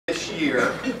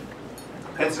year,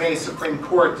 Pennsylvania Supreme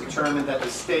Court determined that the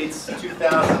state's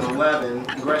 2011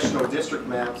 congressional district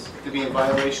maps to be in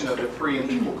violation of the Free and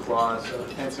Equal Clause of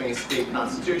the Pennsylvania State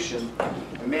Constitution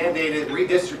and mandated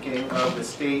redistricting of the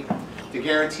state to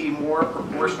guarantee more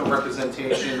proportional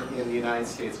representation in the United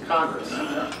States Congress.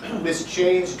 This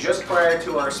change just prior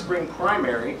to our spring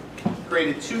primary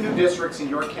created 2 new districts in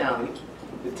York County,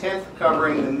 the 10th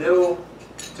covering the middle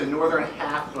to northern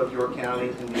half of York County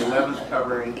and the 11th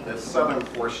covering the southern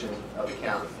portion of the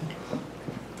county.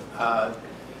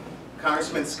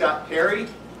 Congressman Scott Perry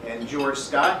and George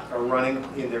Scott are running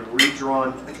in the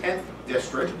redrawn 10th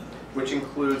district, which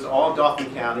includes all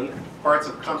Dauphin County, parts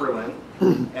of Cumberland,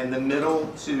 and the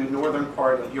middle to northern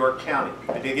part of York County.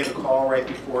 I did get a call right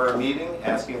before our meeting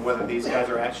asking whether these guys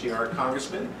are actually our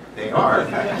congressmen. They are.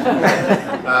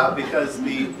 Because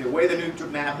the way the new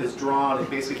map is drawn, it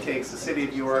basically takes the city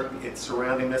of York, its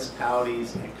surrounding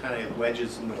municipalities, and kind of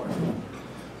wedges north.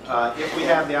 If we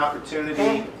have the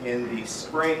opportunity in the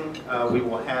spring, we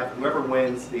will have whoever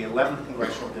wins the 11th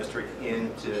congressional district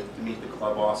in to meet the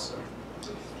club also.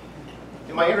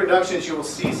 In my introductions, you will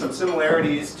see some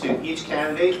similarities to each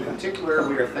candidate. In particular,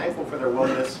 we are thankful for their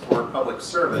willingness for public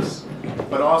service,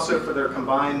 but also for their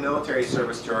combined military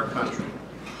service to our country.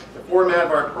 The format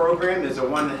of our program is a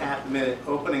 1.5-minute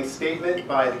opening statement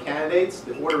by the candidates.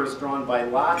 The order is drawn by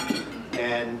lot,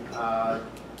 and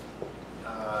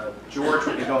George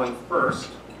will be going first,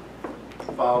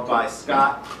 followed by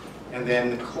Scott, and then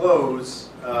the close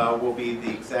will be the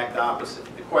exact opposite.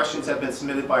 The questions have been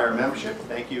submitted by our membership.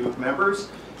 Thank you, members.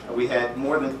 We had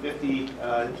more than 50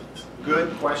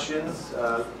 good questions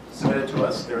submitted to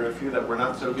us. There are a few that were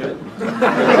not so good.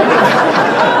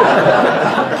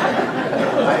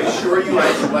 I assure you I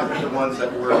selected the ones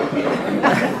that were.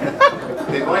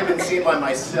 They've only been seen by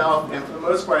myself, and for the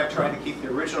most part I've tried to keep the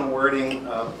original wording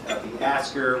of the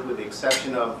asker, with the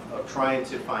exception of trying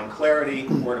to find clarity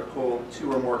or to pull 2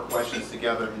 or more questions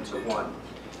together into one.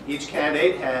 Each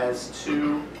candidate has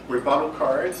 2 rebuttal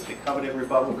cards, the coveted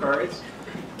rebuttal cards,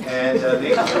 and they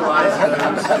utilize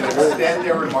those to extend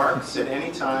their remarks at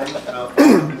any time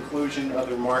from the conclusion of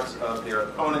the remarks of their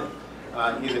opponent,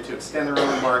 either to extend their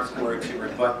own remarks or to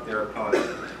rebut their opponent.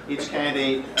 Each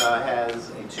candidate has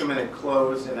a 2-minute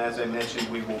close, and as I mentioned,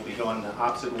 we will be going in the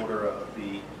opposite order of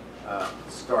the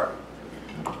start.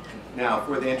 Now,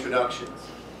 for the introductions.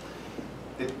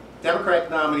 The Democratic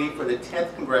nominee for the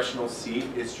 10th congressional seat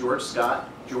is George Scott.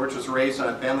 George was raised on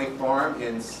a family farm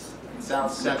in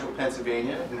south central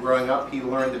Pennsylvania, and growing up he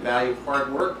learned the value of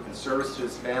hard work and service to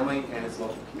his family and his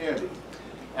local community.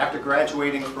 After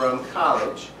graduating from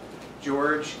college,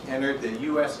 George entered the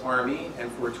U.S. Army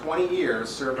and for 20 years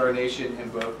served our nation in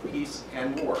both peace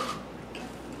and war.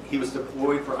 He was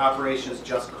deployed for Operations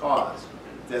Just Cause,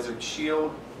 Desert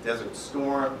Shield, Desert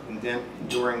Storm, and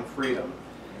Enduring Freedom.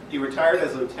 He retired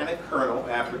as Lieutenant Colonel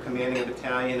after commanding a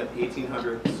battalion of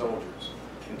 1,800 soldiers.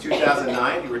 In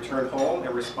 2009, he returned home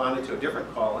and responded to a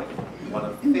different calling, one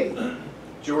of faith.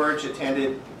 George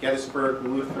attended Gettysburg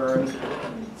Lutheran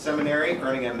Seminary,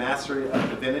 earning a Master of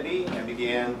Divinity, and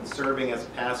began serving as a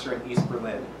pastor in East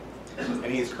Berlin. And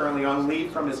he is currently on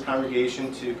leave from his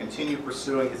congregation to continue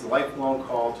pursuing his lifelong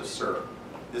call to serve,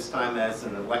 this time as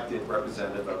an elected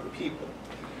representative of the people.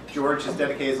 George has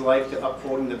dedicated his life to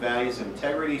upholding the values of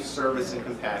integrity, service, and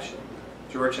compassion.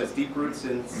 George has deep roots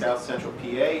in South Central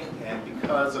PA, and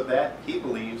because of that, he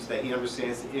believes that he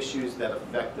understands the issues that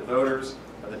affect the voters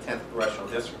of the 10th Congressional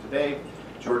District today.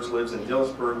 George lives in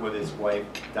Dillsburg with his wife,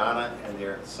 Donna, and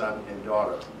their son and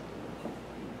daughter.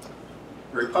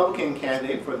 The Republican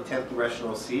candidate for the 10th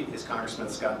Congressional seat is Congressman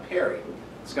Scott Perry.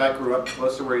 Scott grew up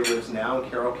close to where he lives now in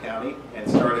Carroll County and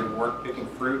started work picking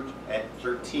fruit at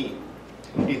 13.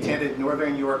 He attended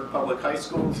Northern York Public High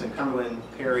Schools and Cumberland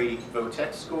Perry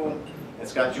Votech School, and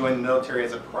Scott joined the military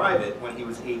as a private when he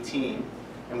was 18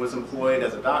 and was employed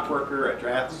as a dock worker, a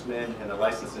draftsman, and a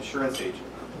licensed insurance agent.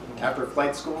 After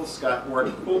flight school, Scott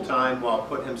worked full-time while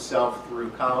putting himself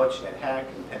through college at Hack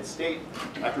and Penn State,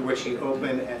 after which he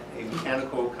opened a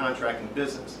mechanical contracting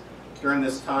business. During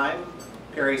this time,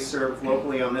 Perry served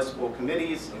locally on municipal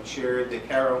committees and chaired the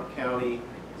Carroll County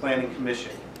Planning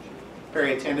Commission.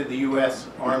 Perry attended the U.S.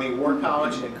 Army War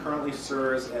College and currently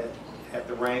serves at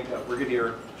the rank of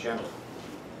Brigadier General.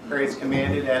 Perry is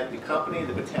commanded at the company,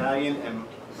 the battalion, and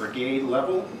brigade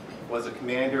level, was a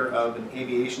commander of an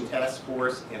aviation task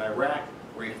force in Iraq,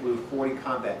 where he flew 40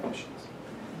 combat missions.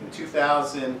 In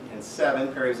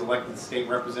 2007, Perry was elected state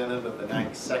representative of the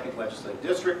 92nd Legislative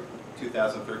District. In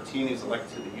 2013, he was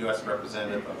elected to the U.S.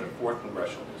 representative of the 4th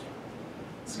Congressional District.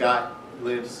 Scott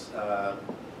lives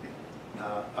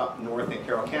up north in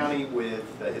Carroll County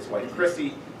with his wife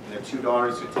Christy and their 2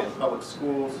 daughters who attend public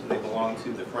schools, and they belong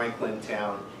to the Franklin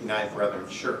Town United Brethren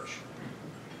Church.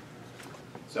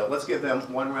 So let's give them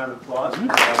one round of applause.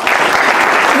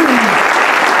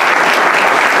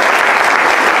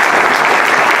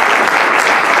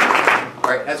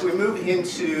 All right, as we move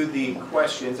into the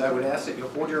questions, I would ask that you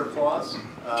hold your applause.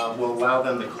 We'll allow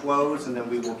them to close, and then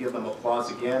we will give them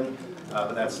applause again,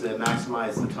 but that's to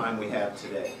maximize the time we have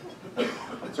today.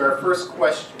 So our first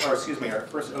question, or excuse me, our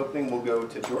first opening will go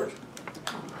to George.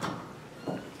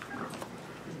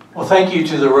 Well, thank you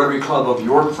to the Rotary Club of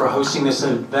York for hosting this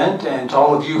event, and to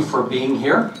all of you for being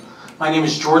here. My name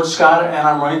is George Scott, and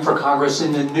I'm running for Congress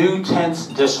in the new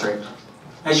 10th District.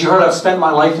 As you heard, I've spent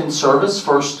my life in service,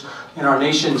 first in our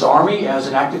nation's Army as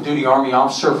an active duty Army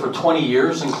officer for 20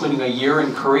 years, including a year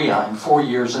in Korea and 4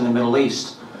 years in the Middle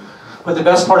East. But the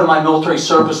best part of my military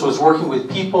service was working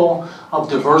with people of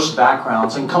diverse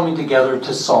backgrounds and coming together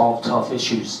to solve tough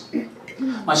issues.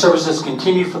 My service has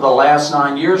continued for the last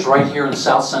 9 years right here in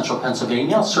South Central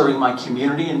Pennsylvania, serving my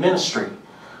community and ministry.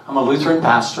 I'm a Lutheran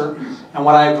pastor, and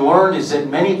what I've learned is that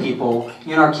many people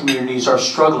in our communities are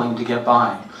struggling to get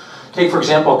by. Take, for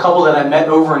example, a couple that I met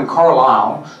over in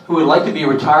Carlisle who would like to be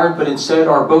retired but instead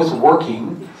are both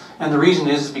working, and the reason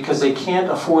is because they can't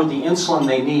afford the insulin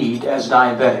they need as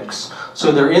diabetics.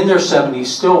 So they're in their 70s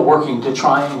still working to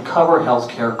try and cover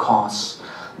healthcare costs.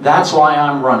 That's why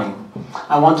I'm running.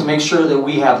 I want to make sure that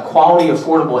we have quality,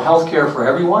 affordable health care for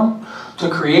everyone, to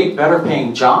create better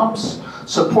paying jobs,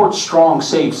 support strong,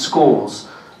 safe schools,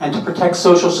 and to protect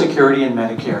Social Security and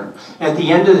Medicare. At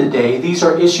the end of the day, these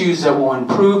are issues that will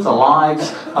improve the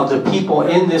lives of the people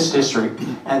in this district,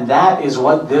 and that is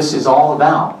what this is all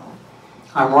about.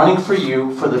 I'm running for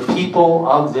you, for the people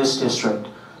of this district,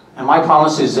 and my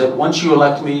promise is that once you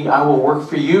elect me, I will work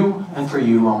for you and for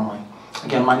you only.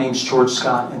 Again, my name's George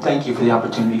Scott, and thank you for the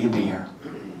opportunity to be here.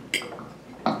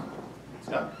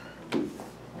 Scott?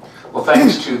 Well,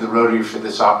 thanks to the Rotary for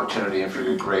this opportunity and for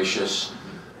your gracious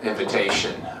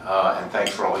invitation, and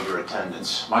thanks for all your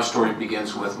attendance. My story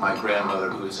begins with my grandmother,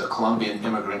 who is a Colombian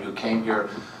immigrant who came here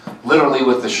literally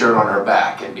with the shirt on her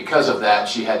back, and because of that,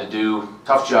 she had to do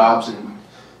tough jobs and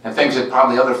things that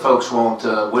probably other folks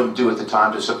wouldn't do at the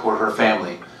time to support her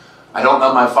family. I don't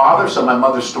know my father, so my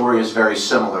mother's story is very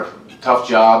similar. Tough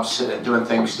jobs and doing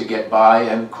things to get by,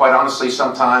 and quite honestly,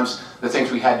 sometimes the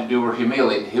things we had to do were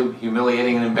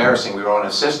humiliating and embarrassing. We were on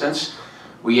assistance,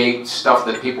 we ate stuff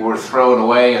that people were throwing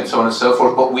away, and so on and so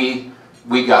forth, but we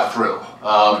got through.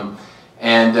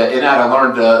 In that I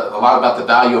learned a lot about the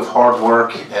value of hard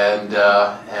work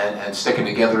and sticking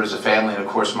together as a family, and of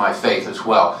course my faith as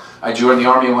well. I joined the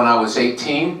Army when I was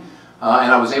 18, and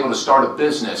I was able to start a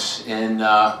business in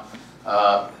my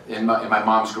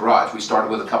mom's garage. We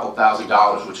started with a couple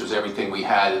 $1,000s, which was everything we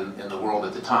had in the world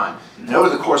at the time. And over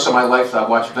the course of my life, I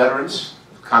watched veterans,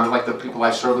 kind of like the people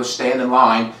I served with, stand in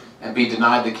line and be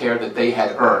denied the care that they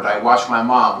had earned. I watched my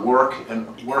mom work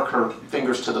her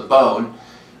fingers to the bone,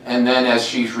 and then as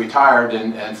she's retired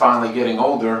and finally getting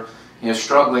older,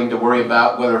 struggling to worry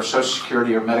about whether Social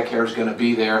Security or Medicare is going to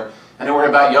be there, and to worry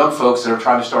about young folks that are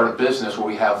trying to start a business, where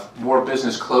we have more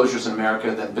business closures in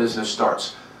America than business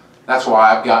starts. That's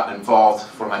why I've gotten involved,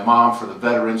 for my mom, for the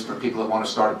veterans, for people that want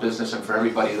to start a business, and for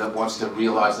everybody that wants to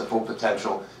realize the full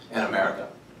potential in America.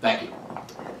 Thank you.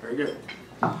 Very good.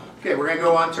 Okay, we're going to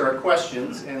go on to our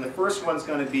questions, and the first one's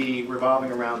going to be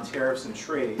revolving around tariffs and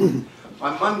trade.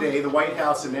 On Monday, the White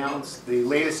House announced the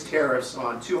latest tariffs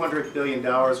on $200 billion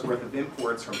worth of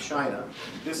imports from China.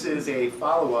 This is a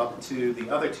follow-up to the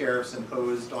other tariffs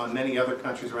imposed on many other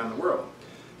countries around the world.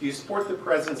 Do you support the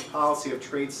President's policy of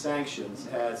trade sanctions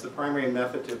as the primary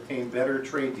method to obtain better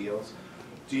trade deals?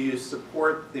 Do you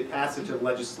support the passage of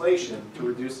legislation to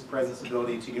reduce the President's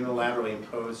ability to unilaterally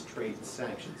impose trade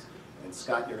sanctions? And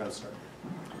Scott, you're going to start.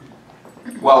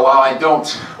 Well, while I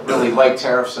don't really like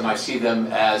tariffs, and I see them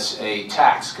as a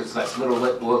tax, because that's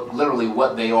literally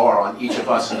what they are on each of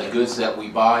us and the goods that we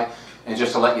buy. And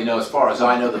just to let you know, as far as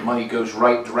I know, the money goes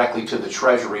right directly to the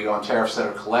Treasury on tariffs that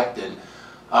are collected.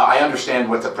 I understand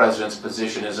what the President's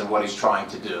position is and what he's trying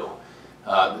to do.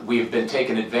 We've been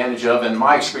taken advantage of, and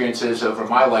my experiences over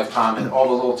my lifetime in all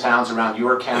the little towns around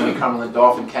York County, Cumberland,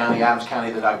 Dauphin County, Adams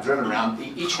County that I've driven around,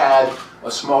 each had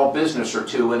a small business or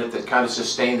two in it that kind of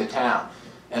sustained the town.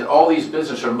 And all these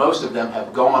businesses, or most of them,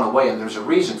 have gone away, and there's a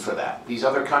reason for that. These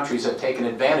other countries have taken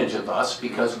advantage of us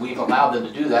because we've allowed them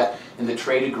to do that in the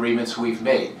trade agreements we've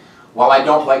made. While I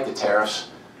don't like the tariffs,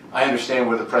 I understand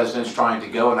where the president's trying to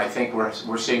go, and I think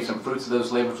we're seeing some fruits of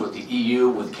those labors with the EU,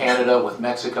 with Canada, with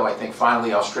Mexico. I think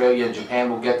finally Australia and Japan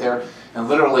will get there. And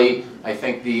literally, I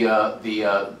think the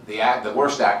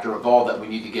worst actor of all that we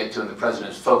need to get to and the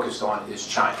president is focused on is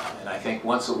China. And I think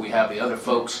once we have the other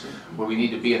folks where we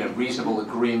need to be in a reasonable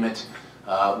agreement,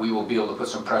 we will be able to put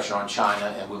some pressure on China,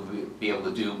 and we'll be able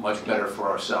to do much better for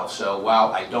ourselves. So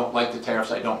while I don't like the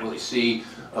tariffs, I don't really see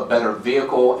a better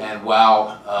vehicle, and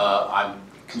while I'm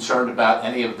concerned about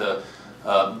any of the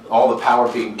all the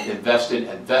power being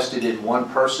invested in one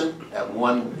person, at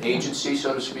one agency,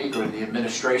 so to speak, or in the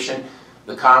administration,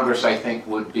 the Congress, I think,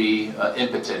 would be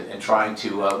impotent in trying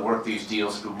to work these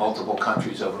deals through multiple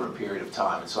countries over a period of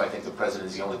time. And so I think the president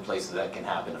is the only place that can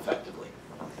happen effectively.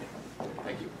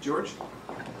 Thank you. George?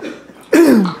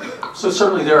 So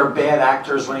certainly there are bad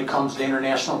actors when it comes to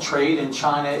international trade, and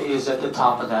China is at the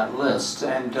top of that list.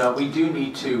 And we do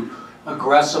need to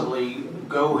aggressively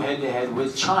go head-to-head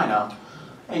with China.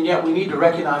 And yet we need to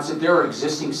recognize that there are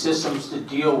existing systems to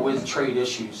deal with trade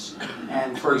issues.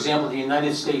 And for example, the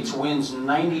United States wins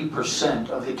 90%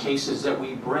 of the cases that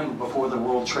we bring before the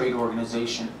World Trade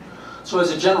Organization. So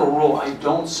as a general rule, I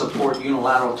don't support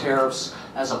unilateral tariffs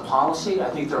as a policy. I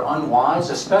think they're unwise,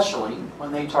 especially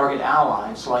when they target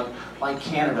allies like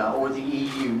Canada or the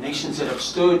EU, nations that have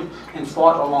stood and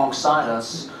fought alongside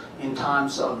us in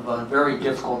times of very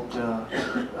difficult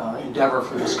endeavor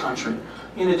for this country.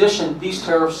 In addition, these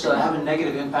tariffs have a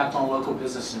negative impact on local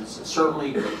businesses.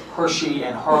 Certainly, Hershey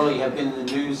and Harley have been in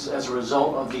the news as a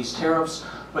result of these tariffs,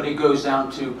 but it goes down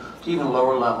to even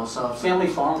lower levels. Family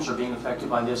farms are being affected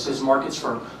by this as markets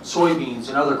for soybeans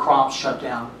and other crops shut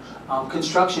down.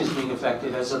 Construction is being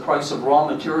affected as the price of raw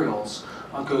materials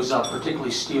goes up,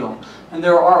 particularly steel. And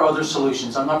there are other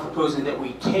solutions. I'm not proposing that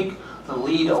we take the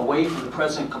lead away from the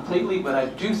president completely, but I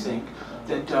do think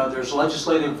that there's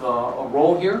legislative a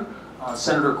role here.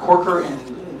 Senator Corker,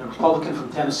 the Republican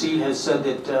from Tennessee, has said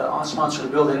that on sponsored a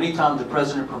bill that any time the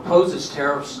president proposes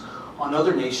tariffs on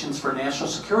other nations for national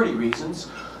security reasons,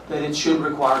 that it should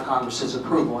require Congress's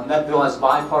approval. And that bill has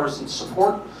bipartisan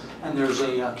support, and there's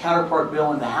a counterpart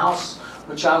bill in the House,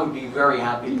 which I would be very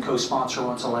happy to co-sponsor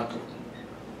once elected.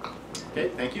 Okay,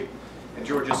 thank you. And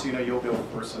George, just so you know, you'll go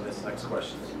first on this next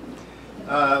question.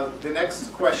 The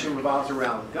next question revolves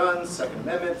around guns, Second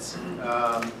Amendments.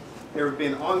 There have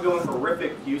been ongoing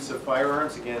horrific use of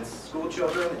firearms against school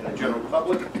children and the general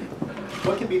public.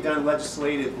 What can be done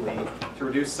legislatively to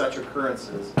reduce such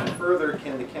occurrences? And further,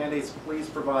 can the candidates please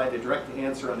provide a direct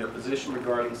answer on their position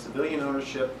regarding civilian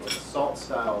ownership of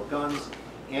assault-style guns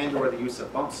and/or the use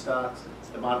of bump stocks,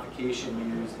 the modification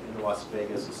used in the Las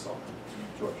Vegas assault?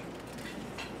 George.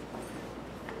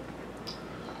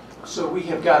 So we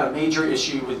have got a major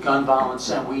issue with gun violence,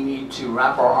 and we need to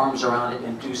wrap our arms around it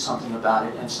and do something about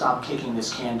it and stop kicking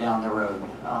this can down the road.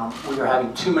 We are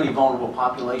having too many vulnerable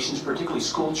populations, particularly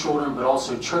school children, but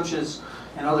also churches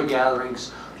and other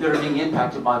gatherings that are being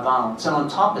impacted by violence. And on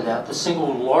top of that, the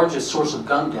single largest source of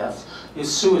gun death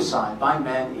is suicide by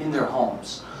men in their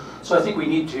homes. So I think we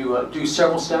need to do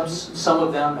several steps, some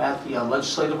of them at the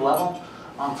legislative level.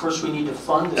 First, we need to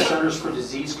fund the Centers for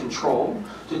Disease Control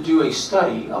to do a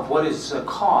study of what is the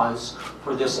cause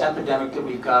for this epidemic that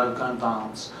we've got of gun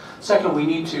violence. Second, we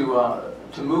need to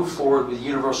move forward with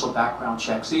universal background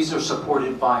checks. These are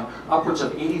supported by upwards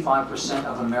of 85%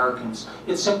 of Americans.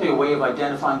 It's simply a way of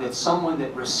identifying that someone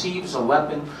that receives a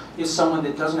weapon is someone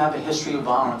that doesn't have a history of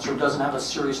violence or doesn't have a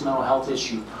serious mental health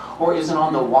issue or isn't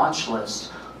on the watch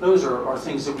list. Those are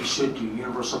things that we should do,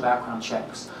 universal background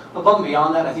checks. Above and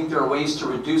beyond that, I think there are ways to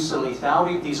reduce the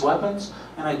lethality of these weapons,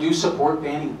 and I do support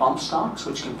banning bump stocks,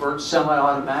 which convert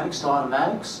semi-automatics to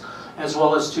automatics, as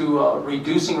well as to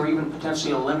reducing or even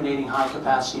potentially eliminating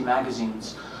high-capacity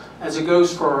magazines. As it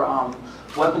goes for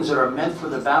weapons that are meant for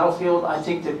the battlefield, I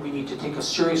think that we need to take a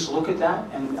serious look at that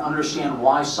and understand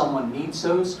why someone needs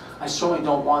those. I certainly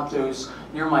don't want those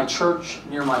near my church,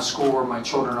 near my school, where my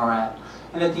children are at.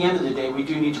 And at the end of the day, we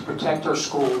do need to protect our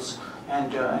schools,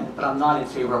 but I'm not in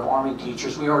favor of arming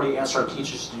teachers. We already asked our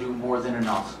teachers to do more than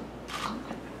enough.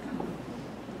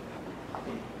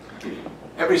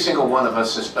 Every single one of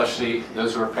us, especially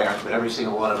those who are parents, but every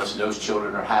single one of us knows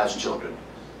children or has children.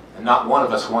 And not one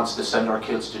of us wants to send our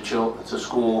kids to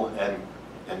school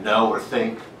and know or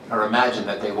think or imagine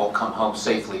that they won't come home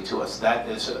safely to us. That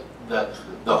is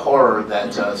the horror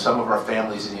that some of our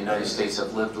families in the United States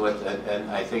have lived with, and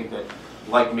I think that,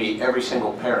 like me, every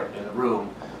single parent in the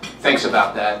room thinks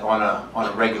about that on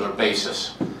a regular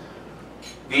basis.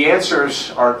 The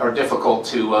answers are difficult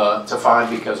to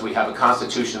find because we have a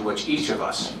Constitution in which each of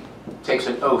us takes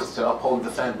an oath to uphold and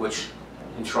defend, which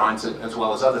enshrines, as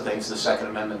well as other things, the Second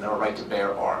Amendment and our right to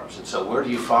bear arms. And so where do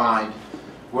you find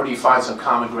some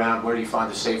common ground? Where do you find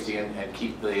the safety and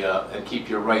keep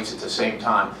your rights at the same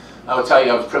time? I will tell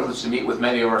you, I was privileged to meet with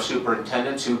many of our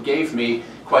superintendents who gave me,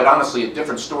 quite honestly, a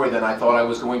different story than I thought I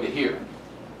was going to hear.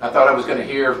 I thought I was going to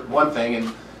hear one thing,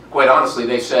 and quite honestly,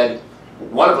 they said,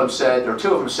 one of them said, or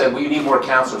two of them said, we need more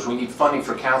counselors. We need funding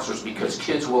for counselors because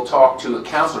kids will talk to a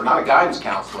counselor, not a guidance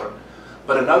counselor,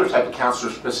 but another type of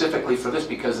counselor specifically for this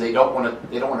because they don't want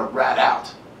to rat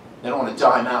out. They don't want to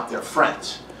dime out their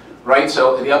friends. Right,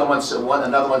 so the other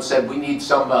another one said we need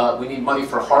money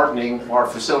for hardening our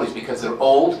facilities because they're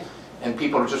old and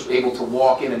people are just able to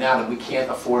walk in and out and we can't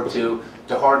afford to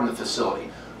harden the facility.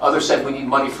 Others said we need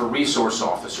money for resource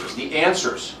officers. The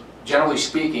answers, generally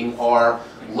speaking, are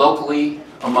locally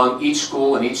among each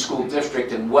school and each school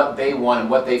district and what they want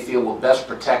and what they feel will best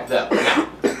protect them. Now,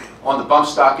 on the bump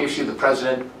stock issue, the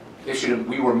president issued,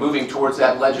 we were moving towards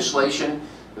that legislation.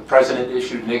 The president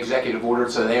issued an executive order,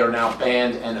 so they are now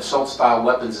banned, and assault-style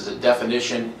weapons is a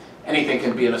definition. Anything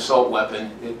can be an assault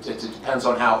weapon. It depends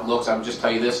on how it looks. I would just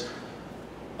tell you this.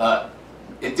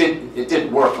 It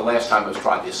didn't work the last time it was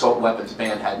tried. The assault weapons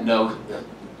ban had no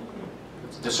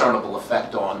discernible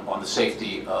effect on the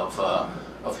safety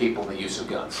of people and the use of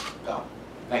guns. So,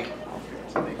 thank you.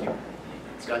 Thank you.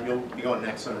 Scott, you'll be going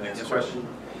next on the next question.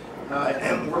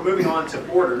 We're moving on to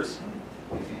borders.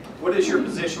 What is your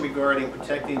position regarding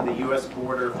protecting the U.S.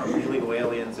 border from illegal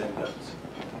aliens and guns?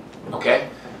 Okay.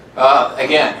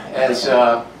 Again,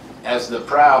 as the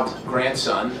proud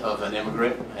grandson of an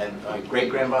immigrant, and my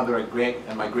great-grandmother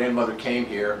and my grandmother came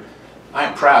here, I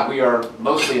am proud. We are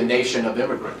mostly a nation of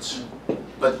immigrants,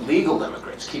 but legal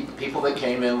immigrants. People that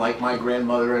came in like my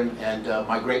grandmother and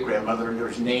my great-grandmother, and their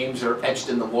names are etched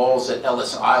in the walls at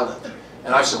Ellis Island,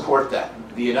 and I support that.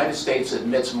 The United States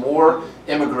admits more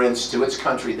immigrants to its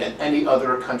country than any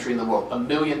other country in the world,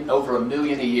 over a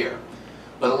million a year.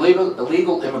 But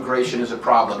illegal immigration is a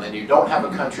problem, and you don't have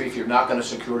a country if you're not going to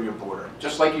secure your border.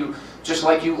 Just like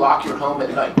you lock your home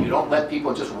at night. You don't let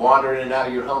people just wander in and out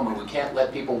of your home, and we can't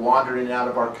let people wander in and out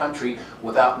of our country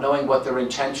without knowing what their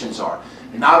intentions are.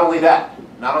 Not only that,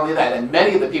 and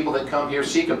many of the people that come here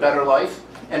seek a better life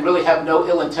and really have no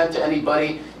ill intent to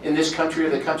anybody in this country or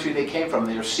the country they came from.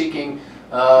 They are seeking,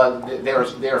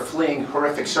 they're fleeing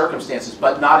horrific circumstances,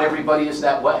 but not everybody is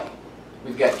that way.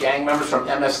 We've got gang members from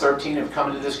MS-13 who have come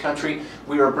into this country.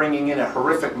 We are bringing in a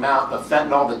horrific amount of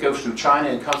fentanyl that goes through China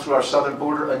and comes through our southern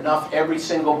border, enough every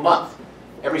single month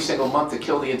to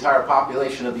kill the entire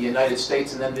population of the United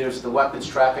States. And then there's the weapons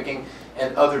trafficking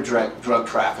and other drug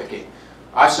trafficking.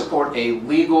 I support a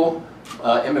legal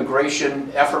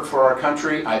immigration effort for our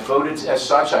country. I voted as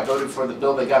such. I voted for the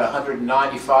bill that got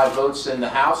 195 votes in the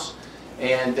House.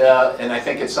 And I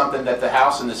think it's something that the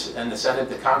House and the Senate,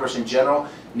 the Congress in general,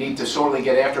 need to sorely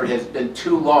get after. It has been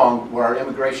too long where our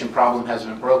immigration problem has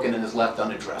been broken and is left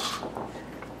unaddressed.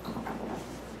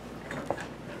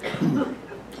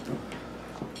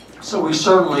 So we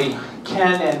certainly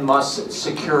can and must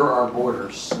secure our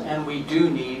borders, and we do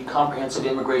need comprehensive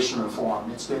immigration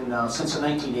reform. It's been since the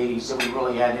 1980s that we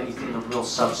really had anything of real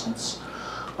substance.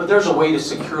 But there's a way to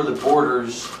secure the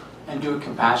borders and do it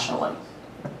compassionately.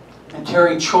 And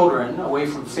tearing children away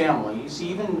from families,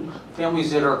 even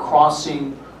families that are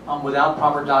crossing without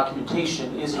proper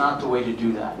documentation, is not the way to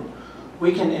do that.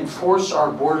 We can enforce our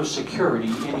border security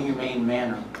in a humane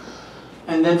manner.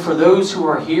 And then for those who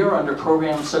are here under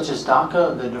programs such as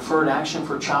DACA, the Deferred Action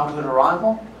for Childhood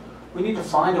Arrival, we need to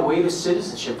find a way to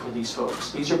citizenship for these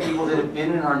folks. These are people that have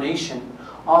been in our nation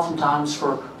oftentimes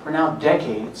for now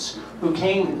decades, who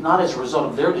came not as a result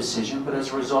of their decision, but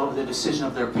as a result of the decision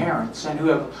of their parents, and who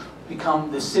have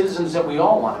become the citizens that we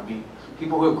all want to be.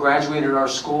 People who have graduated our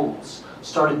schools,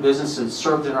 started businesses,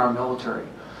 served in our military.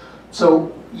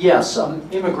 So yes,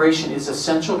 immigration is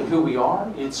essential to who we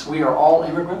are. We are all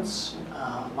immigrants.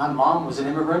 My mom was an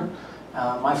immigrant.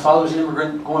 My father was an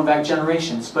immigrant going back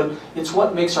generations. But it's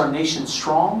what makes our nation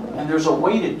strong, and there's a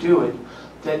way to do it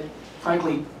that,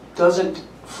 frankly, doesn't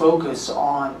focus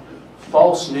on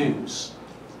false news.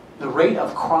 The rate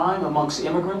of crime amongst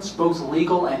immigrants, both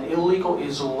legal and illegal,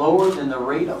 is lower than the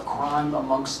rate of crime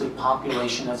amongst the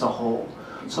population as a whole.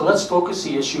 So let's focus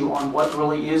the issue on what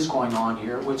really is going on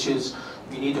here, which is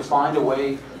we need to find a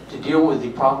way to deal with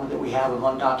the problem that we have of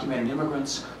undocumented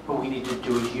immigrants, but we need to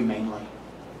do it humanely.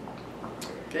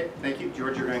 Okay, thank you.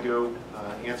 George, you're going to go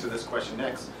answer this question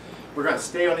next. We're going to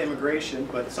stay on immigration,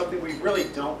 but something we really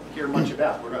don't hear much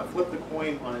about. We're going to flip the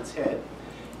coin on its head.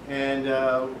 And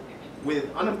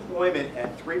with unemployment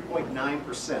at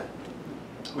 3.9%,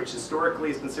 which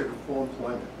historically is considered full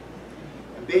employment,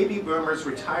 The baby boomers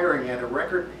retiring at a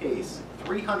record pace,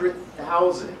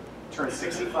 300,000 turn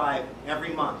 65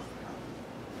 every month.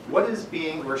 What is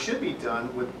being or should be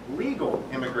done with legal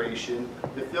immigration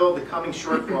to fill the coming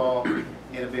shortfall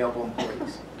in available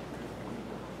employees?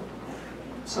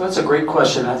 So that's a great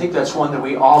question. I think that's one that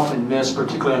we often miss,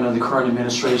 particularly under the current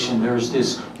administration. There's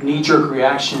this knee-jerk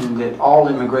reaction that all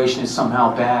immigration is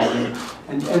somehow bad.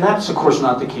 And that's, of course,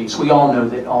 not the case. We all know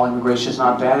that all immigration is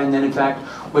not bad. And then, in fact,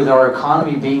 with our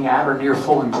economy being at or near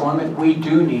full employment, we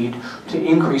do need to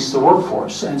increase the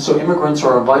workforce. And so immigrants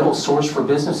are a vital source for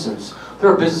businesses. There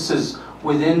are businesses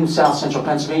within South Central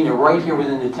Pennsylvania, right here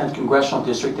within the 10th Congressional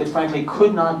District, that frankly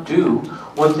could not do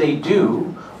what they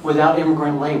do without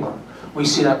immigrant labor. We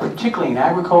see that particularly in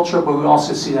agriculture, but we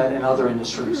also see that in other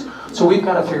industries. So we've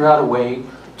got to figure out a way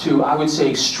to, I would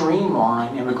say,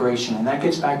 streamline immigration. And that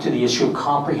gets back to the issue of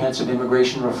comprehensive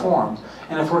immigration reform.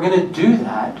 And if we're going to do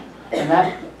that, and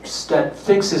that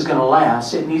fix is going to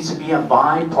last, it needs to be a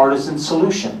bipartisan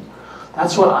solution.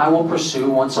 That's what I will pursue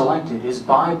once elected, is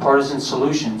bipartisan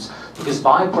solutions. Because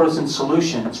bipartisan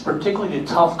solutions, particularly to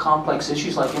tough, complex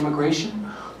issues like immigration,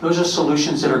 those are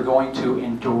solutions that are going to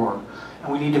endure.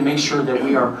 And we need to make sure that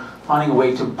we are finding a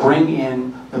way to bring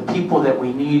in the people that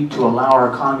we need to allow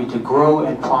our economy to grow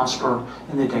and prosper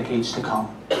in the decades to come.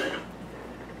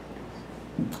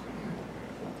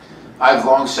 I've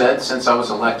long said, since I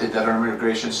was elected, that our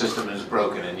immigration system is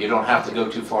broken, and you don't have to go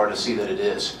too far to see that it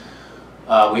is.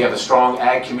 We have a strong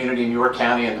ag community in York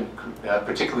County, and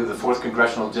particularly the 4th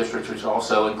Congressional District, which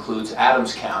also includes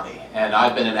Adams County. And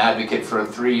I've been an advocate for a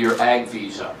 3-year ag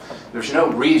visa. There's no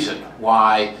reason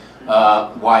why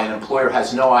an employer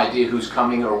has no idea who's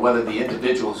coming, or whether the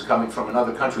individual is coming from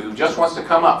another country who just wants to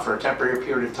come up for a temporary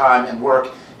period of time and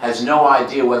work, has no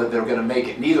idea whether they're going to make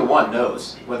it. Neither one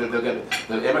knows whether they're going to.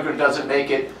 The immigrant doesn't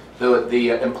make it.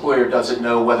 The employer doesn't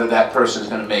know whether that person is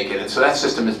going to make it. And so that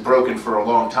system is broken for a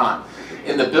long time.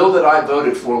 In the bill that I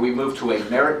voted for, we moved to a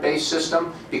merit-based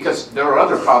system because there are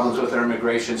other problems with our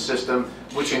immigration system,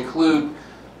 which include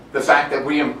the fact that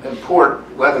we import,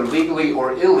 whether legally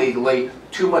or illegally,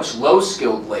 too much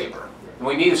low-skilled labor. And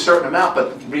we need a certain amount,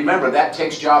 but remember, that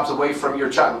takes jobs away from your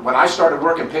child. When I started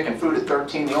working picking fruit at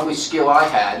 13, the only skill I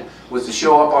had was to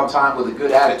show up on time with a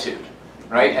good attitude,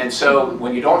 right? And so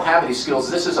when you don't have any skills,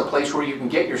 this is a place where you can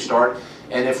get your start.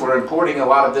 And if we're importing a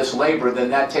lot of this labor, then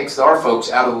that takes our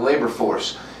folks out of the labor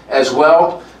force. As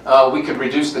well, we could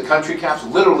reduce the country caps.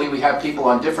 Literally, we have people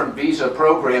on different visa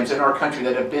programs in our country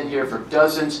that have been here for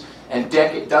dozens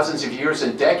of years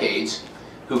and decades,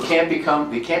 who can't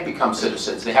become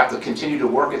citizens. They have to continue to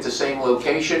work at the same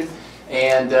location,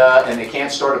 and they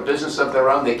can't start a business of their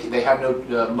own. They have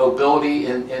no mobility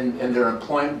in their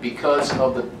employment because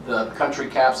of the country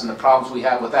caps and the problems we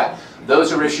have with that.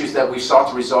 Those are issues that we sought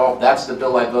to resolve. That's the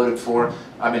bill I voted for.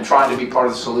 I've been trying to be part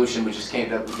of the solution. We just can't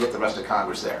get the rest of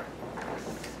Congress there.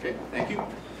 Okay, thank you.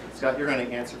 Scott, you're going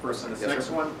to answer first on this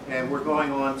next one, and we're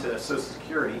going on to Social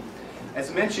Security.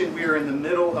 As mentioned, we are in the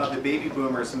middle of the baby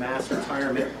boomers' mass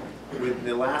retirement, with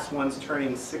the last ones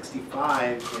turning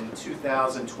 65 in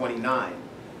 2029.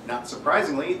 Not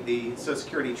surprisingly, the Social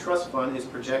Security Trust Fund is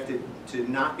projected to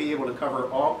not be able to cover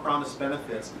all promised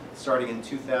benefits starting in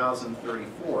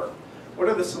 2034. What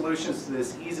are the solutions to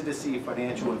this easy-to-see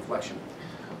financial inflection?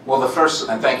 Well, the first,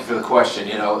 and thank you for the question,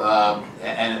 you know,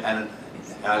 and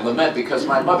I lament because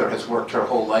my mother has worked her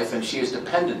whole life and she is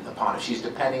dependent upon it. She's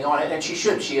depending on it, and she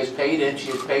should. She has paid in,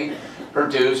 she has paid her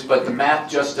dues, but the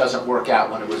math just doesn't work out.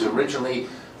 When it was originally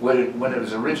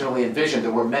envisioned,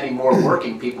 there were many more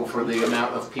working people for the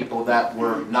amount of people that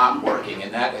were not working,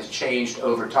 and that has changed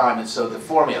over time. And so the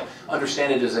formula,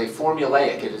 understand it is a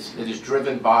formulaic. It is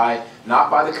driven by,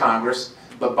 not by the Congress,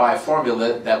 but by a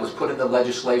formula that was put in the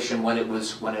legislation when it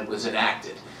was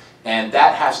enacted. And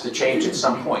that has to change at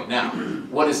some point. Now,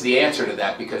 what is the answer to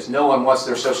that? Because no one wants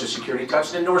their Social Security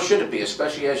touched, and nor should it be,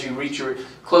 especially as you reach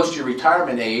close to your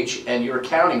retirement age and you're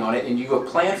counting on it and you have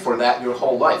planned for that your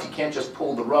whole life. You can't just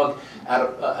pull the rug out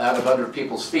of under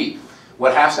people's feet.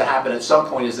 What has to happen at some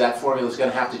point is that formula is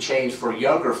going to have to change for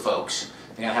younger folks.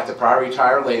 They're going to have to probably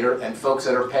retire later, and folks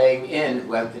that are paying in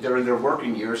during their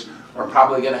working years are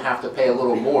probably going to have to pay a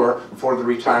little more for the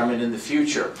retirement in the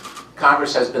future.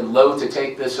 Congress has been loath to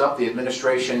take this up. The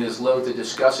administration is loath to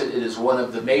discuss it. It is one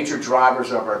of the major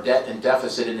drivers of our debt and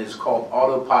deficit, and it is called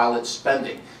autopilot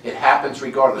spending. It happens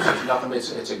regardless. There's nothing.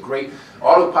 It's a great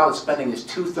autopilot spending is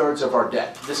 2/3 of our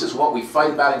debt. This is what we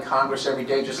fight about in Congress every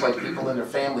day, just like people and their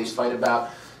families fight about,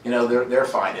 you know, their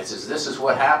finances. This is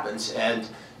what happens, and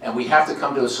we have to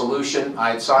come to a solution.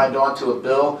 I had signed on to a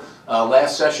bill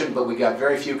last session, but we got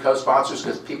very few co-sponsors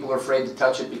because people are afraid to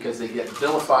touch it because they get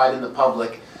vilified in the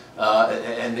public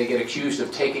and they get accused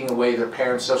of taking away their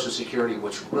parents' Social Security,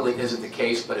 which really isn't the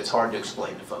case, but it's hard to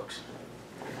explain to folks.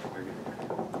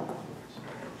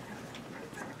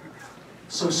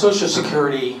 So Social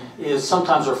Security is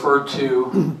sometimes referred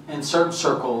to in certain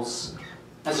circles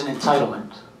as an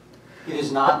entitlement. It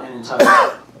is not an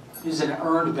entitlement. It is an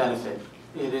earned benefit.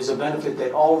 It is a benefit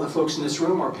that all of the folks in this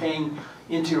room are paying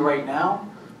into right now,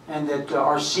 and that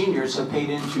our seniors have paid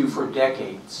into for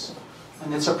decades.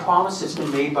 And it's a promise that's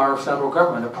been made by our federal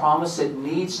government, a promise that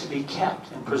needs to be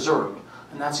kept and preserved.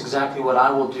 And that's exactly what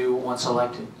I will do once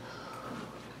elected.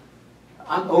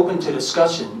 I'm open to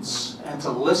discussions and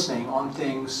to listening on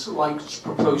things like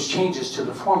proposed changes to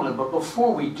the formula, but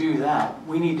before we do that,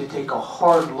 we need to take a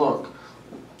hard look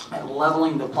at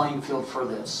leveling the playing field for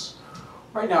this.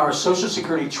 Right now, our Social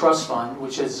Security Trust Fund,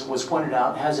 which as was pointed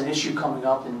out, has an issue coming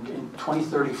up in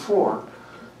 2034.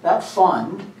 That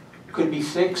fund could be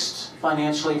fixed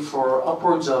financially for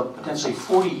upwards of potentially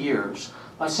 40 years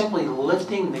by simply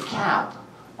lifting the cap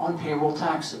on payroll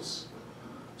taxes.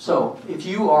 So if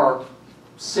you are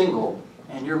single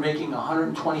and you're making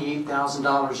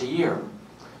 $128,000 a year,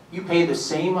 you pay the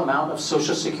same amount of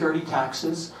Social Security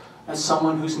taxes as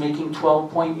someone who's making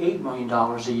 $12.8 million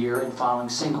a year and filing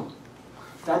single.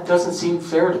 That doesn't seem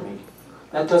fair to me.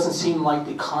 That doesn't seem like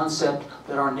the concept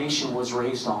that our nation was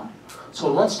raised on.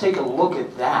 So let's take a look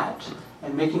at that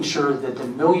and making sure that the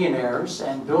millionaires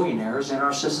and billionaires in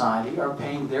our society are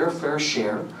paying their fair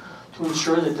share to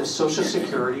ensure that the Social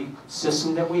Security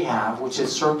system that we have, which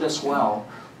has served us well,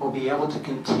 will be able to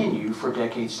continue for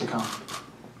decades to come.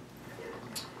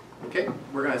 Okay,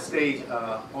 we're going to stay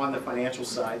on the financial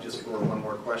side just for one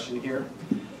more question here.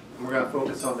 And we're going to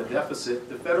focus on the deficit.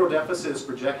 The federal deficit is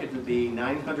projected to be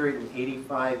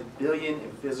 $985 billion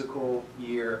in fiscal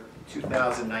year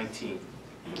 2019.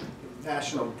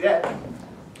 National debt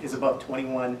is above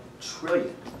 $21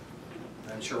 trillion.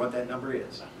 I'm not sure what that number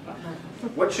is.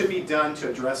 What should be done to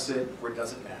address it, or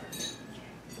does it matter?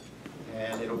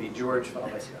 And it'll be George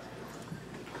followed by Scott.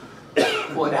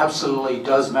 Well, it absolutely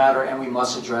does matter, and we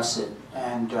must address it.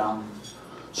 And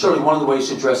certainly one of the ways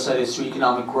to address that is through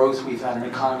economic growth. We've had an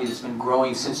economy that's been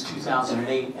growing since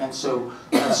 2008, and so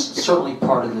that's certainly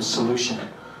part of the solution.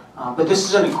 But this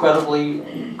is an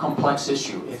incredibly complex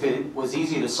issue. If it was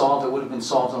easy to solve, it would have been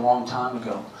solved a long time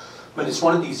ago. But it's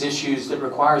one of these issues that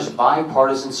requires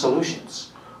bipartisan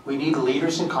solutions. We need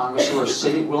leaders in Congress who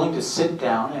are willing to sit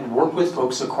down and work with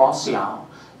folks across the aisle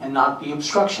and not be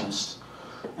obstructionists.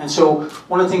 And so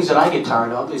one of the things that I get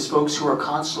tired of is folks who are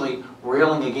constantly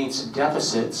railing against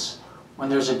deficits when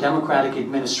there's a Democratic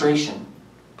administration,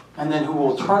 and then who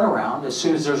will turn around as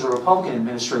soon as there's a Republican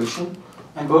administration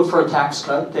and vote for a tax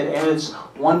cut that adds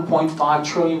 $1.5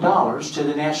 trillion to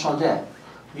the national debt.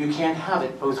 You can't have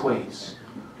it both ways.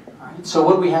 All right? So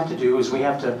what we have to do is we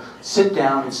have to sit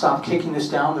down and stop kicking this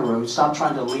down the road, stop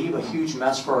trying to leave a huge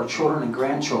mess for our children and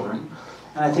grandchildren.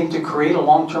 And I think to create a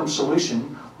long-term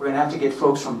solution, we're going to have to get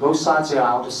folks from both sides of the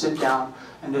aisle to sit down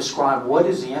and describe what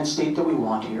is the end state that we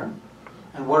want here,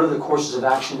 and what are the courses of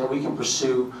action that we can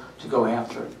pursue to go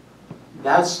after it.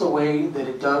 That's the way that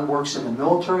it works in the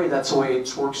military, that's the way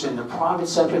it works in the private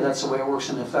sector, that's the way it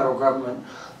works in the federal government,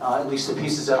 at least the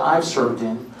pieces that I've served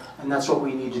in, and that's what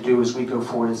we need to do as we go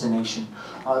forward as a nation.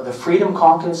 The Freedom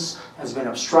Caucus has been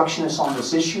obstructionist on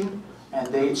this issue,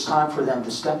 and it's time for them to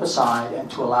step aside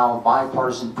and to allow a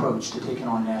bipartisan approach to taking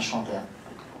on national debt.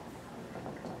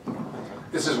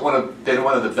 This has been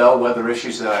one of the bellwether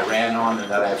issues that I ran on and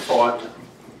that I have thought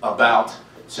about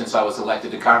since I was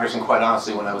elected to Congress, and quite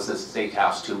honestly when I was at the State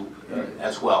House too,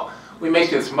 as well. We make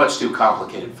this much too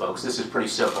complicated, folks. This is pretty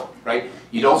simple, right?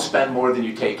 You don't spend more than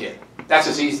you take in. That's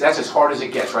as easy, that's as hard as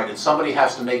it gets, right? And somebody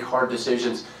has to make hard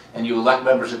decisions, and you elect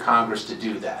members of Congress to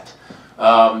do that.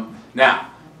 Now,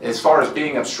 as far as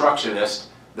being obstructionist,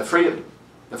 the Freedom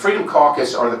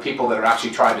Caucus are the people that are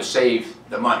actually trying to save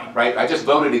the money, right? I just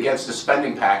voted against the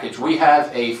spending package. We have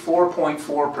a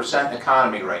 4.4%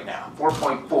 economy right now,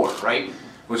 4.4, right?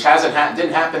 Which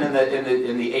didn't happen in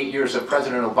the 8 years of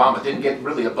President Obama. It didn't get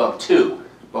really above 2,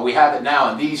 but we have it now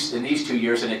in these 2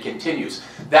 years, and it continues.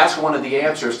 That's one of the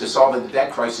answers to solving the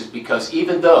debt crisis, because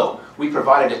even though we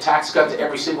provided a tax cut to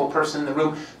every single person in the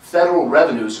room, federal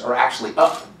revenues are actually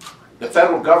up. The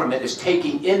federal government is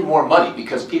taking in more money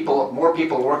because more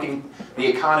people are working, the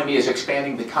economy is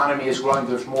expanding, the economy is growing,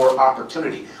 there's more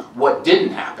opportunity. What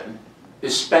didn't happen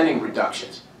is spending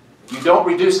reductions. You don't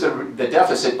reduce the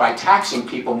deficit by taxing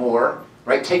people more,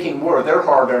 right? Taking more of their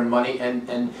hard-earned money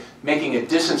and making a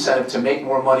disincentive to make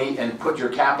more money and put your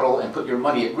capital and put your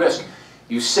money at risk.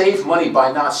 You save money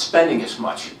by not spending as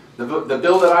much. The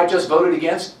bill that I just voted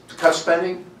against to cut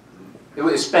spending,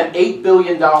 It spent $8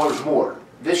 billion more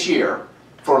this year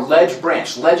for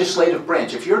legislative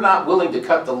branch. If you're not willing to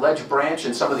cut the ledge branch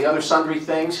and some of the other sundry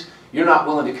things, you're not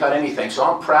willing to cut anything. So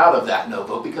I'm proud of that no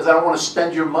vote, because I don't want to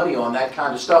spend your money on that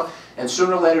kind of stuff. And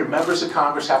sooner or later, members of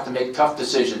Congress have to make tough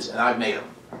decisions, and I've made them.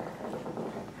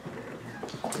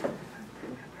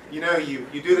 You know, you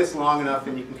do this long enough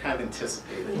and you can kind of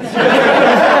anticipate it.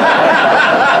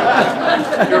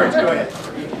 George, go ahead.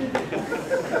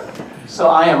 So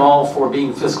I am all for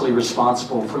being fiscally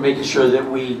responsible, for making sure that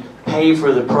we pay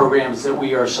for the programs that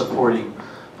we are supporting.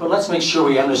 But let's make sure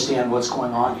we understand what's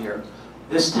going on here.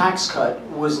 This tax cut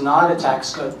was not a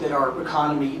tax cut that our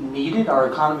economy needed.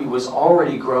 Our economy was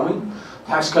already growing.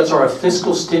 Tax cuts are a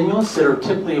fiscal stimulus that are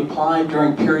typically applied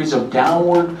during periods of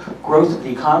downward growth of the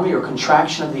economy or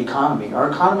contraction of the economy. Our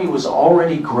economy was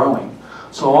already growing.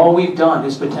 So all we've done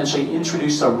is potentially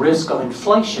introduce a risk of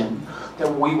inflation that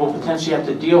we will potentially have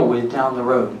to deal with down the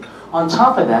road. On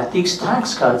top of that, these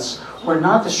tax cuts were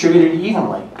not distributed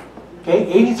evenly. Okay,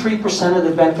 83% of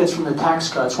the benefits from the tax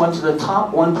cuts went to the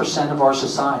top 1% of our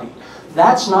society.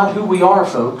 That's not who we are,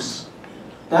 folks.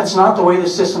 That's not the way the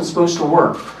system's supposed to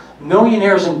work.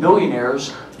 Millionaires and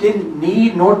billionaires didn't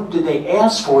need, nor did they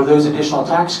ask for, those additional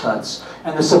tax cuts.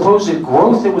 And the supposed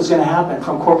growth that was going to happen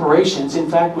from corporations, in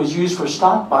fact, was used for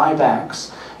stock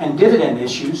buybacks and dividend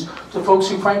issues to folks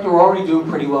who, frankly, were already doing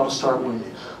pretty well to start with.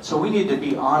 So we need to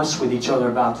be honest with each other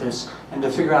about this and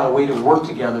to figure out a way to work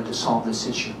together to solve this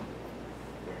issue.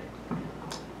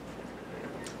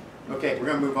 Okay, we're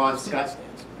going to move on. Scott,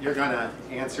 you're going to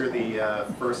answer the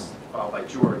first, followed by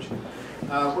George.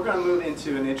 We're going to move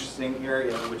into an interesting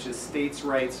area, which is states'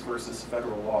 rights versus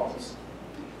federal laws.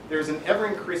 There's an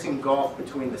ever-increasing gulf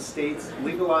between the states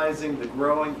legalizing the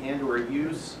growing and/or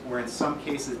use, or in some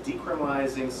cases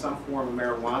decriminalizing some form of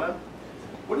marijuana.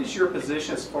 What is your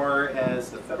position as far as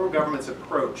the federal government's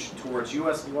approach towards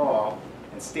U.S. law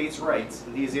and states' rights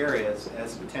in these areas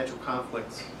as potential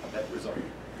conflicts that result?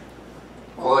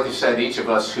 Well, like you said, each of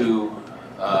us who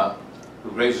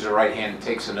raises their right hand and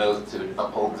takes an oath to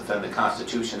uphold and defend the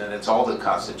Constitution, and it's all the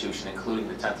Constitution, including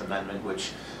the 10th Amendment,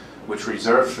 which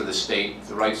reserves for the state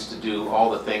the rights to do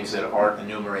all the things that aren't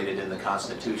enumerated in the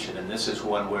Constitution. And this is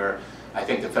one where I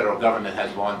think the federal government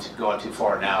has gone too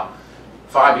far now.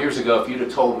 5 years ago, if you'd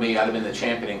have told me I'd have been the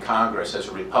champion in Congress as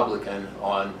a Republican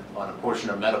on a portion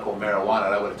of medical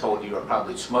marijuana, I would have told you were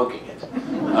probably smoking it.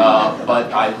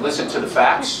 But I listened to the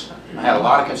facts. I had a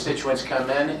lot of constituents come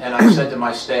in, and I said to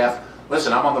my staff,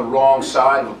 listen, I'm on the wrong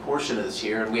side of a portion of this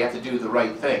here, and we have to do the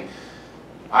right thing.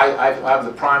 I'm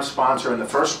the prime sponsor and the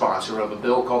first sponsor of a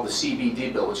bill called the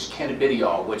CBD bill, which is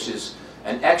cannabidiol, which is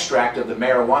an extract of the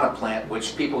marijuana plant,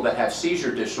 which people that have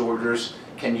seizure disorders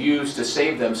can use to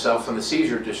save themselves from the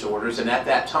seizure disorders. And at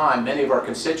that time, many of our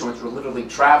constituents were literally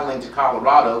traveling to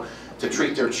Colorado to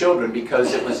treat their children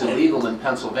because it was illegal in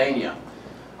Pennsylvania.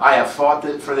 I have fought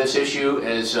for this issue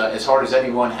as hard as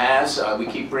anyone has. We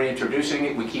keep reintroducing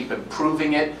it. We keep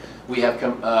improving it. We have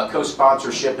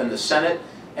co-sponsorship in the Senate.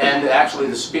 And actually,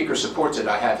 the Speaker supports it.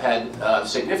 I have had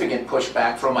significant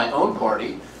pushback from my own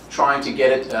party trying to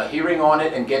get it, hearing on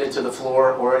it and get it to the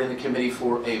floor or in the committee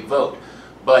for a vote.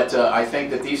 But I think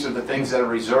that these are the things that are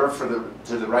reserved for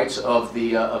the rights of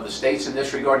the states in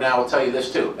this regard. Now, I'll tell you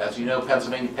this too. As you know,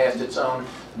 Pennsylvania passed its own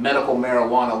medical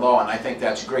marijuana law, and I think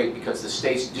that's great because the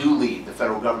states do lead the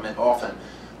federal government often.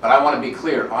 But I want to be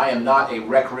clear, I am not a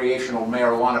recreational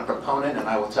marijuana proponent, and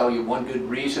I will tell you one good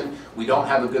reason. We don't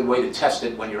have a good way to test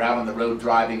it when you're out on the road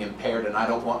driving impaired, and I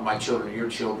don't want my children or your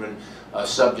children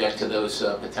subject to those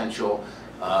potential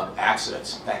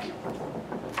accidents. Thank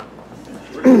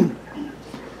you.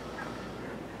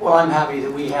 Well, I'm happy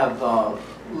that we have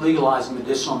legalized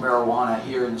medicinal marijuana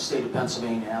here in the state of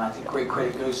Pennsylvania, and I think great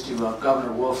credit goes to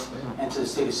Governor Wolf and to the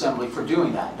State Assembly for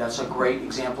doing that. That's a great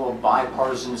example of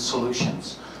bipartisan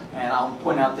solutions. And I'll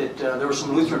point out that there were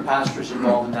some Lutheran pastors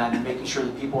involved in that and making sure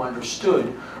that people understood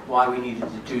why we needed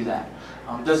to do that.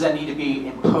 Does that need to be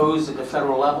imposed at the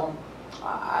federal level?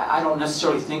 I don't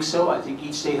necessarily think so. I think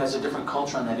each state has a different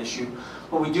culture on that issue.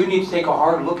 What we do need to take a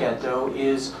hard look at, though,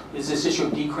 is this issue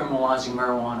of decriminalizing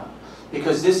marijuana.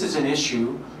 Because this is an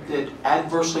issue that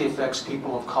adversely affects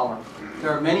people of color.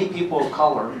 There are many people of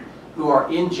color who are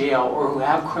in jail or who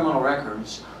have criminal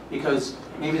records because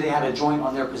maybe they had a joint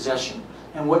on their possession.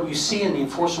 And what you see in the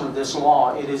enforcement of this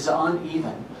law, it is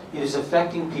uneven. It is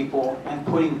affecting people and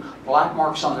putting black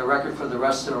marks on their record for the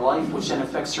rest of their life, which then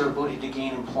affects their ability to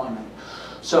gain employment.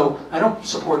 So I don't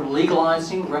support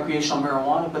legalizing recreational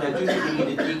marijuana, but I do think we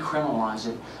need to decriminalize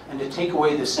it and to take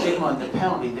away the stigma and the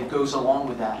penalty that goes along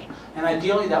with that. And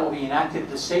ideally that will be enacted at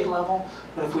the state level,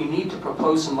 but if we need to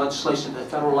propose some legislation at the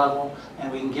federal level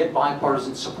and we can get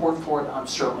bipartisan support for it, I'm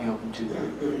certainly open to that.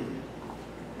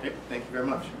 Okay, thank you very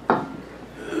much.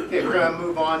 Okay, we're going to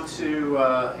move on to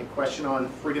a question on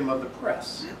freedom of the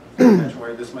press. Imagine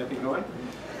where this might be going.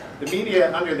 The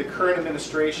media under the current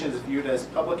administration is viewed as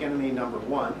public enemy number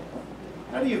one.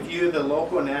 How do you view the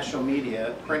local and national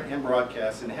media, print and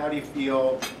broadcast, and how do you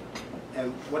feel,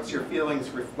 and what's your feelings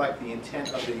reflect the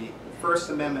intent of the First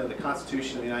Amendment of the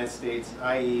Constitution of the United States,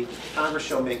 i.e. Congress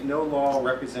shall make no law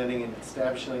representing an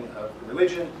establishing of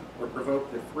religion or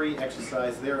provoke the free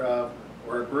exercise thereof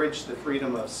or abridge the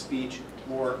freedom of speech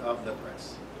or of the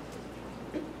press?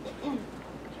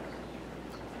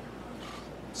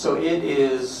 So it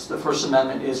is, the First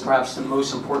Amendment is perhaps the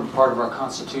most important part of our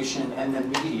Constitution, and the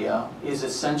media is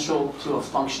essential to a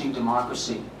functioning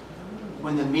democracy.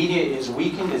 When the media is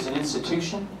weakened as an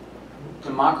institution,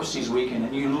 democracy is weakened.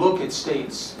 And you look at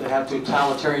states that have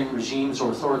totalitarian regimes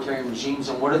or authoritarian regimes,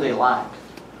 and what do they lack?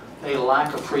 They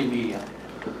lack a free media.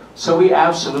 So we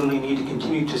absolutely need to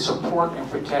continue to support and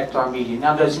protect our media.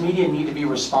 Now, does media need to be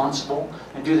responsible,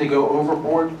 and do they go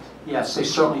overboard? Yes, they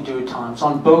certainly do at times,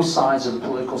 on both sides of the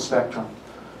political spectrum.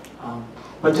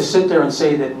 But to sit there and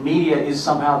say that media is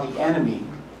somehow the enemy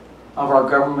of our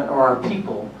government or our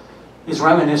people is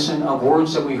reminiscent of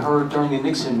words that we heard during the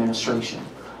Nixon administration,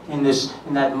 in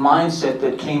that mindset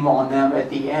that came on them at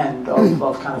the end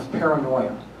of kind of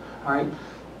paranoia. All right?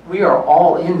 We are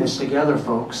all in this together,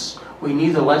 folks. We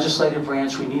need the legislative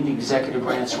branch, we need the executive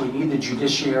branch, we need the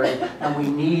judiciary, and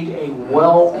we need a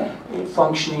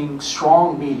well-functioning,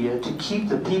 strong media to keep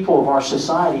the people of our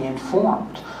society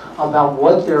informed about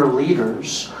what their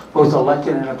leaders, both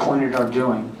elected and appointed, are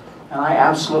doing. And I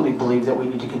absolutely believe that we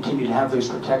need to continue to have those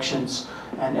protections,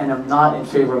 and I'm not in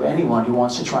favor of anyone who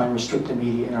wants to try and restrict the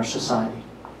media in our society.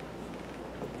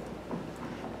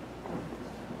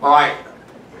 Well, I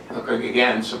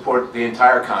again support the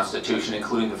entire Constitution,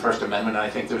 including the First Amendment, and I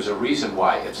think there's a reason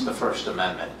why it's the First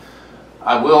Amendment.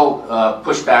 I will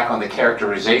push back on the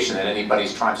characterization that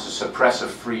anybody's trying to suppress a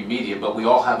free media, but we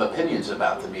all have opinions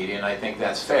about the media, and I think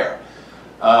that's fair.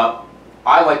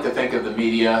 I like to think of the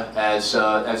media as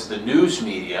the news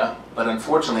media, but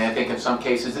unfortunately I think in some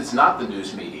cases it's not the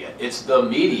news media, it's the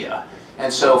media.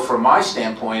 And so from my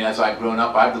standpoint, as I've grown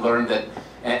up, I've learned that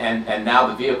and now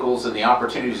the vehicles and the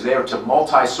opportunities there to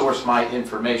multi-source my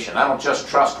information. I don't just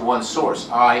trust one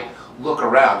source. I look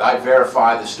around. I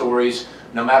verify the stories,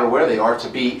 no matter where they are, to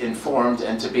be informed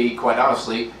and to be, quite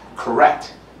honestly,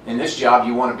 correct. In this job,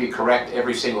 you want to be correct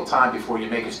every single time before you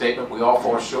make a statement. We all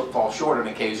fall short on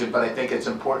occasion, but I think it's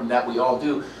important that we all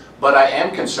do. But I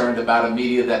am concerned about a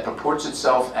media that purports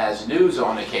itself as news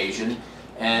on occasion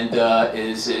and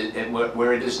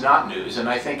where it is not news. And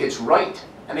I think it's right.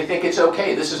 And I think it's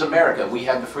okay. This is America. We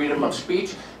have the freedom of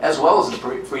speech as well as the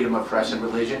freedom of press and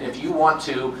religion. If you want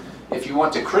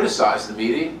to criticize the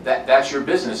media, that's your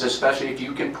business, especially if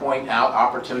you can point out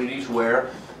opportunities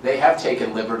where they have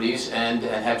taken liberties and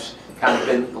have kind of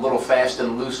been a little fast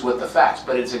and loose with the facts.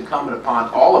 But it's incumbent upon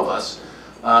all of us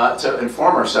to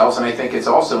inform ourselves, and I think it's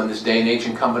also in this day and age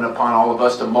incumbent upon all of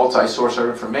us to multi-source our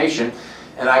information.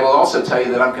 And I will also tell you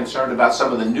that I'm concerned about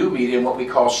some of the new media and what we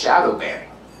call shadow banning,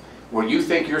 where you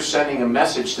think you're sending a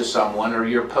message to someone or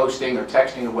you're posting or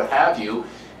texting or what have you,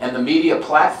 and the media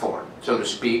platform, so to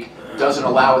speak, doesn't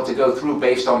allow it to go through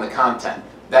based on the content.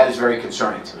 That is very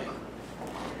concerning to me.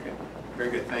 Okay. Very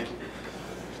good, thank you.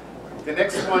 The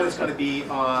next one is going to be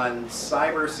on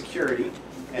cybersecurity,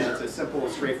 and it's a simple,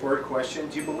 straightforward question.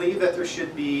 Do you believe that there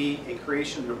should be a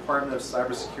creation of the Department of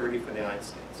Cybersecurity for the United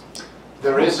States?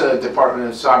 There is a Department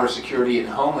of Cybersecurity and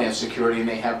Homeland Security, and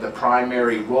they have the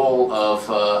primary role of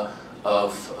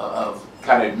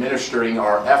kind of administering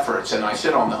our efforts. And I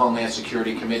sit on the Homeland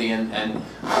Security Committee, and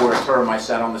for a term I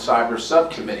sat on the Cyber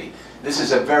Subcommittee. This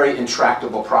is a very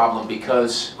intractable problem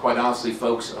because, quite honestly,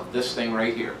 folks, of this thing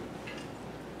right here,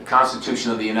 the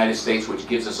Constitution of the United States, which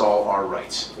gives us all our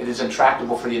rights. It is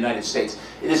intractable for the United States.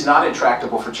 It is not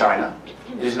intractable for China.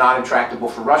 It is not intractable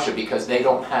for Russia because they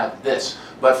don't have this.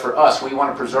 But for us, we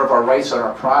want to preserve our rights and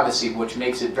our privacy, which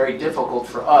makes it very difficult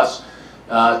for us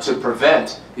to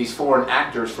prevent these foreign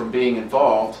actors from being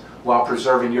involved while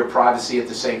preserving your privacy at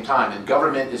the same time. And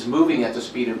government is moving at the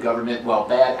speed of government while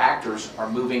bad actors are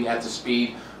moving at the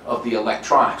speed of the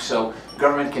electronics. So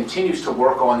government continues to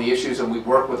work on the issues, and we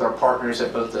work with our partners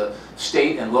at both the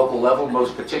state and local level,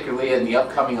 most particularly in the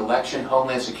upcoming election.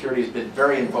 Homeland Security has been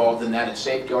very involved in that and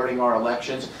safeguarding our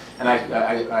elections.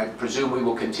 and I presume we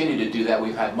will continue to do that.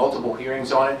 We've had multiple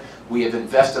hearings on it. We have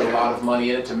invested a lot of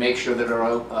money in it to make sure that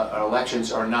our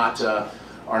elections are not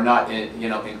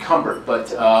encumbered.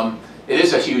 But it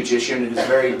is a huge issue, and it is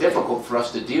very difficult for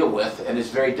us to deal with, and it's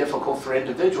very difficult for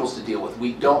individuals to deal with.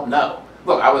 We don't know.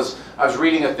 Look, I was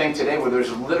reading a thing today where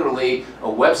there's literally a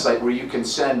website where you can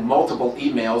send multiple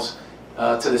emails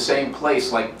to the same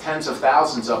place, like tens of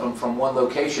thousands of them from one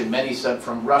location, many sent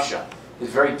from Russia.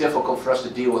 It's very difficult for us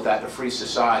to deal with that in a free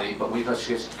society, but we must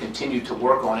just continue to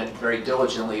work on it very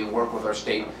diligently and work with our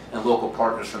state and local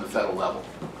partners from the federal level.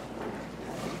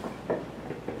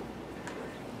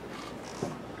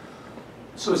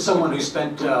 So as someone who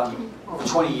spent over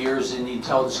 20 years in the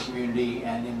intelligence community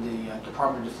and in the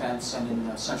Department of Defense and in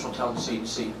the Central Intelligence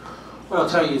Agency, what I'll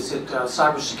tell you is that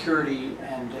cybersecurity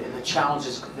and the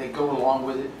challenges that go along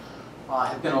with it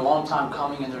have been a long time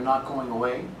coming, and they're not going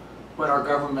away. But our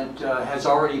government has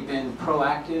already been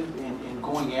proactive in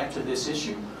going after this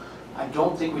issue. I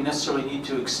don't think we necessarily need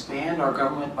to expand our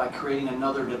government by creating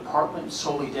another department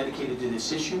solely dedicated to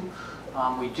this issue.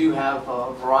 We do have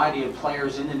a variety of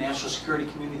players in the national security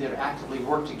community that actively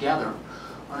work together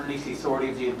underneath the authority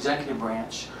of the executive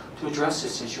branch to address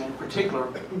this issue. In particular,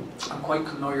 I'm quite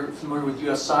familiar with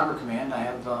U.S. Cyber Command. I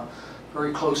have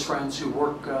very close friends who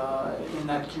work in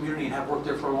that community and have worked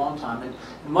there for a long time. And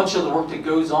much of the work that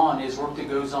goes on is work that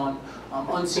goes on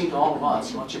unseen to all of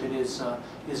us. Much of it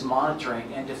is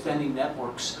monitoring and defending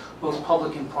networks, both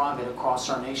public and private, across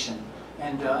our nation.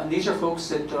 And these are folks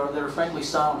that are frankly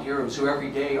silent heroes who every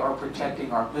day are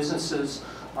protecting our businesses,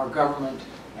 our government,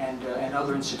 and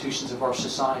other institutions of our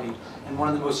society. And one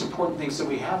of the most important things that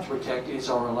we have to protect is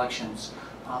our elections.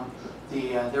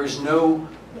 There's no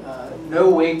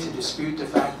way to dispute the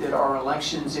fact that our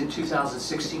elections in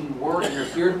 2016 were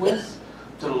interfered with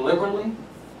deliberately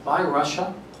by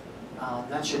Russia.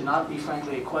 That should not be,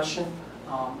 frankly, a question.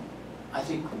 I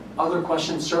think other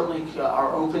questions certainly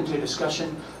are open to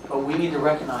discussion, but we need to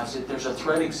recognize that there's a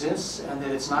threat exists and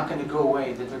that it's not going to go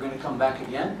away, that they're going to come back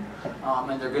again,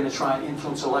 and they're going to try and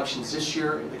influence elections this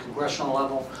year at the congressional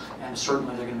level, and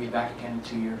certainly they're going to be back again in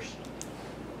 2 years.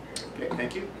 Okay,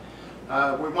 thank you.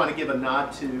 We want to give a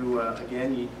nod to,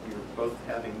 again, you're both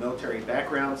having military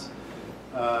backgrounds.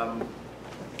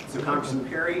 So Congressman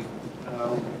Perry,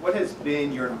 what has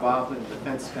been your involvement in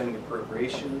defense spending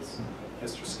appropriations?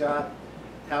 Mr. Scott,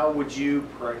 how would you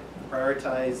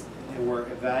prioritize or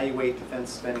evaluate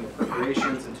defense spending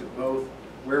appropriations? And to both,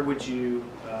 where would you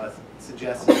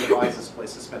suggest is the wisest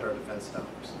place to spend our defense dollars?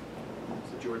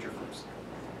 So George, you're first.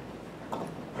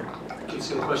 Okay,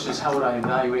 so the question is, how would I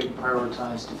evaluate and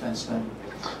prioritize defense spending?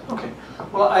 Okay,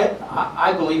 well,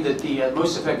 I believe that the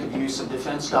most effective use of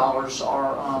defense dollars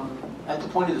are at the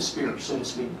point of the spear, so to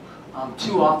speak.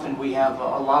 Too often we have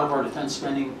a lot of our defense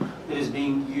spending that is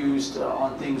being used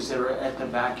on things that are at the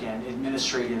back end,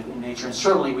 administrative in nature. And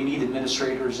certainly we need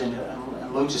administrators and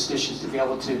logisticians to be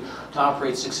able to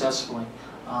operate successfully.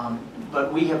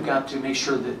 But we have got to make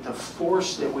sure that the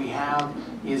force that we have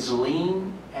is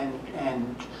lean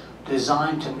and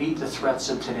designed to meet the threats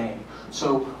of today.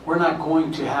 So we're not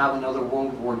going to have another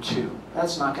World War II.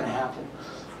 That's not going to happen.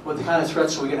 But the kind of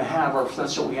threats we're going to have are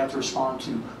threats that we have to respond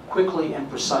to quickly and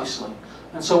precisely.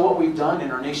 And so what we've done in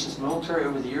our nation's military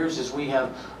over the years is we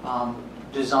have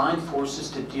designed forces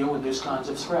to deal with those kinds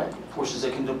of threats. Forces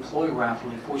that can deploy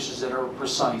rapidly, forces that are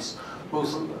precise,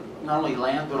 both not only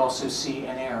land but also sea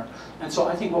and air. And so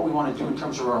I think what we want to do in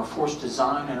terms of our force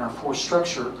design and our force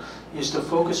structure is to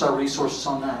focus our resources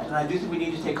on that. And I do think we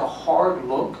need to take a hard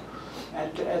look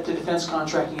at the defense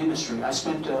contracting industry. I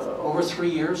spent over 3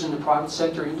 years in the private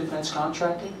sector in defense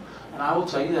contracting, and I will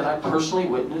tell you that I personally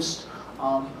witnessed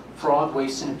fraud,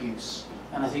 waste, and abuse.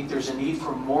 And I think there's a need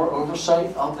for more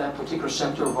oversight of that particular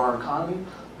sector of our economy.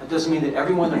 That doesn't mean that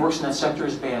everyone that works in that sector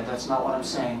is bad. That's not what I'm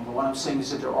saying. But what I'm saying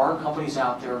is that there are companies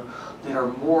out there that are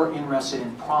more interested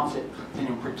in profit than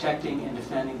in protecting and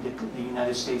defending the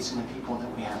United States and the people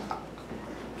that we have.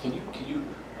 Can you,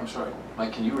 I'm sorry,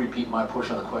 Mike, can you repeat my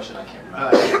portion of the question? I can't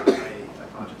remember. I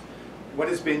apologize. What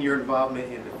has been your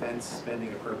involvement in defense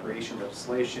spending appropriation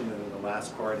legislation? And then the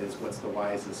last part is, what's the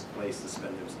wisest place to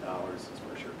spend those dollars?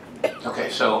 Okay,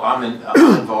 so I'm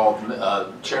involved.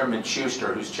 Chairman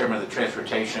Schuster, who's chairman of the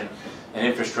Transportation and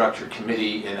Infrastructure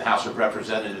Committee in the House of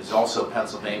Representatives, is also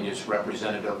Pennsylvania's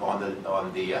representative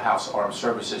on the House Armed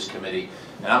Services Committee,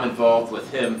 and I'm involved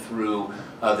with him through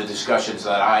the discussions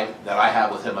that I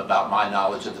have with him about my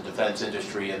knowledge of the defense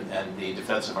industry and the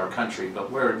defense of our country. But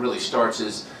where it really starts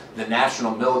is the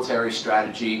national military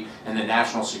strategy and the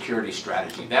national security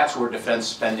strategy. That's where defense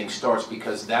spending starts,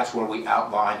 because that's where we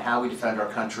outline how we defend our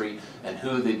country and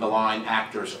who the malign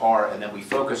actors are, and then we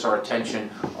focus our attention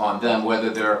on them, whether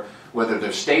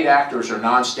they're state actors or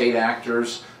non-state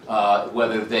actors,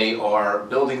 whether they are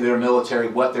building their military,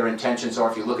 what their intentions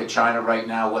are. If you look at China right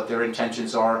now, what their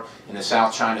intentions are in the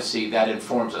South China Sea, that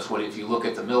informs us. If you look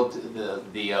at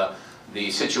the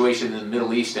situation in the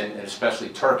Middle East, and especially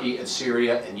Turkey and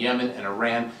Syria and Yemen and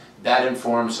Iran, that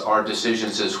informs our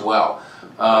decisions as well.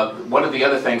 One of the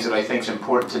other things that I think is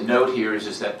important to note here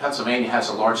is that Pennsylvania has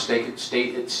a large stake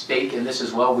in this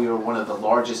as well. We are one of the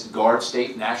largest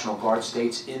National Guard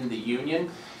states in the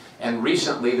Union. And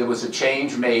recently there was a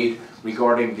change made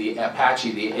regarding the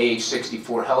Apache, the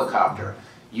AH-64 helicopter.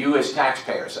 You as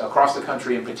taxpayers across the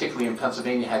country, and particularly in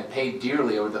Pennsylvania, had paid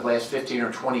dearly over the last 15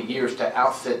 or 20 years to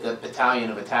outfit the battalion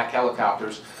of attack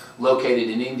helicopters located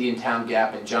in Indiantown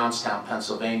Gap in Johnstown,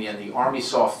 Pennsylvania. And the Army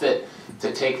saw fit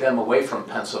to take them away from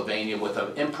Pennsylvania with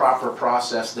an improper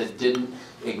process that didn't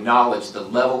acknowledge the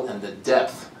level and the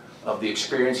depth of the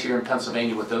experience here in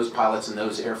Pennsylvania with those pilots and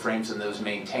those airframes and those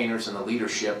maintainers and the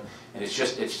leadership. And it's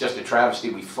just a travesty.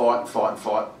 We fought and fought and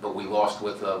fought, but we lost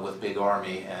with Big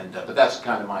Army. And but that's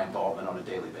kind of my involvement on a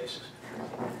daily basis.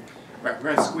 Right, we're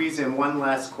going to squeeze in one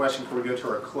last question before we go to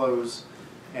our close.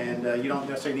 And you don't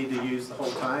necessarily need to use the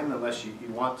whole time unless you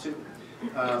want to.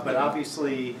 But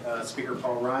obviously, Speaker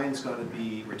Paul Ryan's going to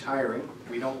be retiring.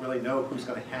 We don't really know who's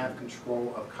going to have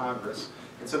control of Congress.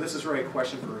 And so this is really a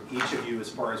question for each of you as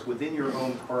far as within your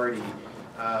own party,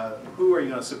 who are you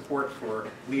going to support for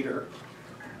leader?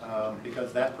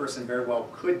 Because that person very well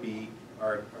could be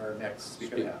our next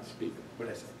Speaker of the House. Speaker. What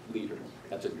did I say? Leader.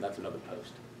 That's another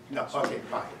post. No, okay,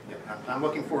 fine. Yeah, I'm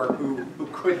looking for who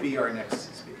could be our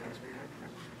next Speaker.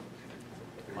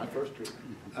 My first or?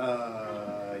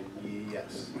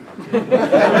 Yes.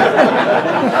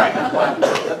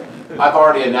 I've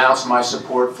already announced my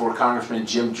support for Congressman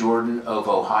Jim Jordan of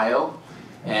Ohio,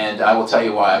 and I will tell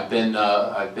you why. I've been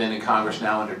in Congress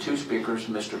now under two speakers,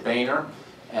 Mr. Boehner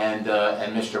and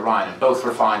Mr. Ryan, and both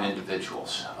were fine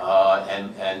individuals,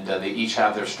 and they each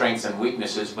have their strengths and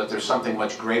weaknesses, but there's something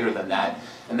much greater than that,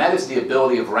 and that is the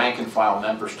ability of rank and file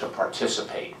members to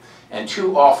participate. And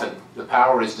too often, the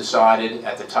power is decided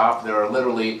at the top. There are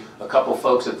literally a couple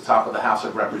folks at the top of the House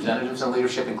of Representatives in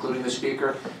leadership, including the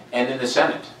Speaker, and in the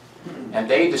Senate. And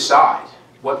they decide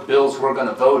what bills we're going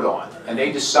to vote on, and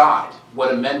they decide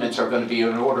what amendments are going to be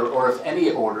in order, or if any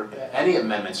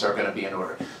amendments are going to be in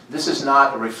order. This is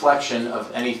not a reflection of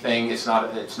anything. It's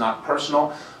not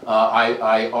personal.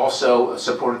 I also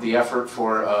supported the effort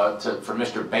for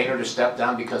Mr. Boehner to step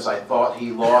down because I thought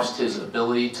he lost his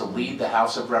ability to lead the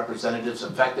House of Representatives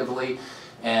effectively,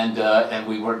 and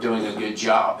we weren't doing a good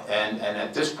job. And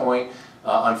at this point,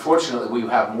 unfortunately, we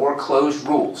have more closed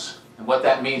rules. And what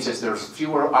that means is there's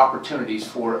fewer opportunities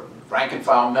for rank and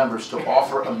file members to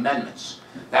offer amendments.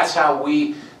 That's how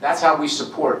we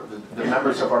support the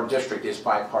members of our district, is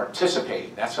by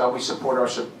participating. That's how we support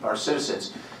our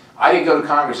citizens. I didn't go to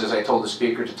Congress, as I told the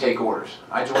Speaker, to take orders.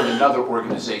 I joined another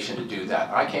organization to do that.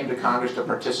 I came to Congress to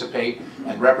participate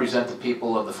and represent the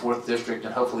people of the 4th District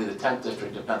and hopefully the 10th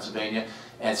District of Pennsylvania.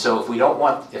 And so if we don't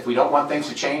want things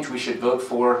to change, we should vote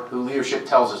for who leadership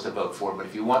tells us to vote for. But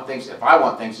if I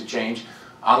want things to change,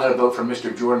 I'm going to vote for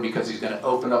Mr. Jordan because he's going to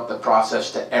open up the process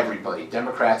to everybody,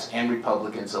 Democrats and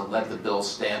Republicans, and let the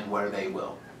bills stand where they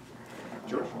will.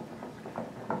 George?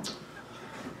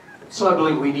 So I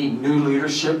believe we need new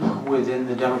leadership within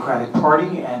the Democratic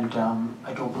Party, and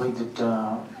I don't believe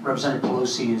that Representative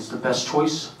Pelosi is the best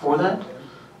choice for that.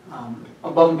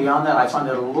 Above and beyond that, I find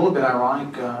it a little bit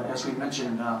ironic, as we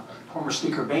mentioned, former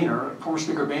Speaker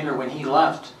Boehner, when he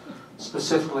left,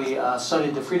 specifically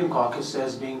cited the Freedom Caucus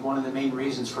as being one of the main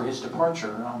reasons for his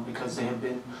departure, because they had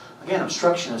been, again,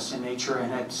 obstructionist in nature and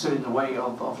had stood in the way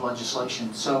of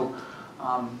legislation. So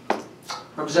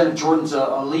Representative Jordan's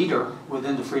a leader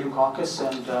within the Freedom Caucus,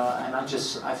 and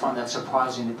I find that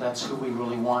surprising that that's who we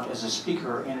really want as a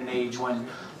speaker in an age when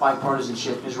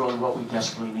bipartisanship is really what we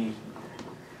desperately need.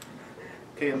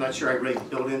 Okay, I'm not sure I really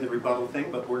built in the rebuttal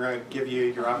thing, but we're going to give you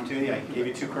your opportunity. I gave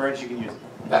you 2 cards, you can use them.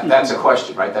 That's a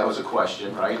question, right? That was a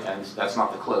question, right? And that's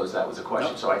not the close, that was a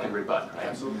question, so I can rebut, right?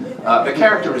 Absolutely. The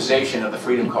characterization of the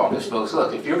Freedom Caucus, folks,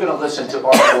 look, if you're going to listen to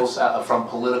articles from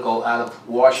Political out of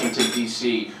Washington,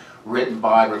 D.C., written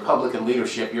by Republican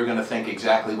leadership, you're going to think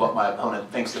exactly what my opponent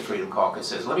thinks the Freedom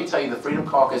Caucus is. Let me tell you, the Freedom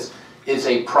Caucus is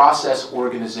a process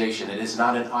organization. It is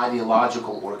not an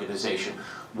ideological organization.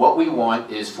 What we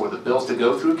want is for the bills to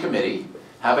go through committee,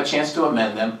 have a chance to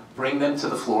amend them, bring them to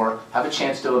the floor, have a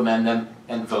chance to amend them,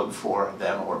 and vote for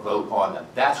them or vote on them.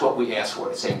 That's what we ask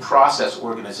for. It's a process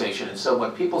organization. And so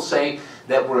when people say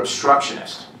that we're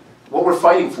obstructionist, what we're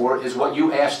fighting for is what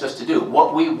you asked us to do.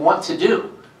 What we want to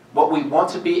do, what we want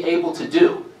to be able to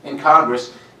do in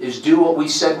Congress is do what we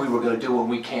said we were going to do when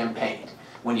we campaigned.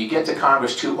 When you get to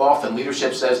Congress too often,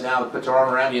 leadership says now to put their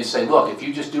arm around you and say, look, if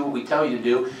you just do what we tell you to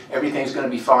do, everything's going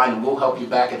to be fine and we'll help you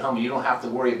back at home and you don't have to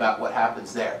worry about what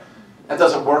happens there. That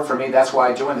doesn't work for me. That's why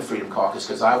I joined the Freedom Caucus,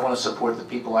 because I want to support the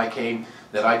people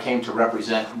that I came to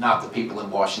represent, not the people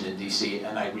in Washington, D.C.,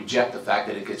 and I reject the fact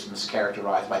that it gets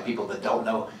mischaracterized by people that don't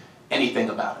know anything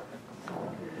about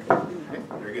it. Okay,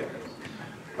 very good.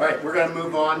 All right, we're going to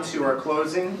move on to our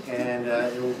closing, and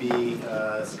it will be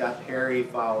Scott Perry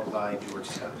followed by George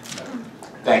Scott.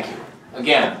 Thank you.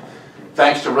 Again,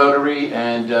 thanks to Rotary,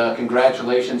 and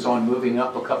congratulations on moving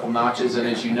up a couple notches. And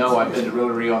as you know, I've been to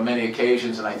Rotary on many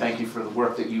occasions, and I thank you for the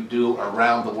work that you do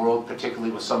around the world,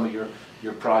 particularly with some of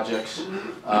your projects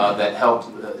that help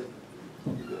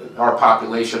our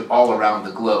population all around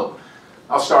the globe.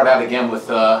 I'll start out again with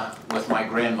my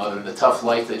grandmother and the tough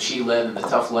life that she led and the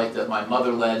tough life that my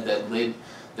mother led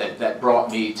that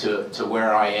brought me to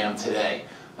where I am today.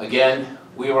 Again,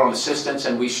 we were on assistance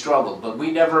and we struggled, but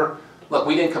we never, look,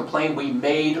 we didn't complain, we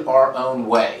made our own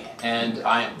way. And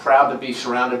I am proud to be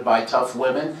surrounded by tough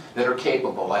women that are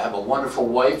capable. I have a wonderful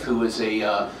wife who is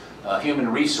a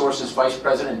human resources vice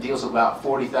president and deals with about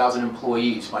 40,000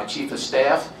 employees. My chief of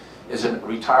staff is a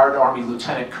retired Army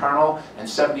lieutenant colonel, and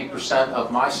 70% of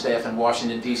my staff in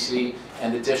Washington, D.C.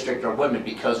 and the district are women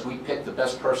because we pick the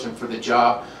best person for the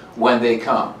job when they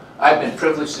come. I've been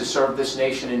privileged to serve this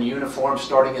nation in uniform,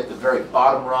 starting at the very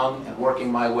bottom rung and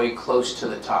working my way close to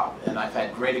the top. And I've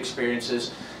had great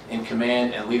experiences in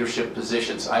command and leadership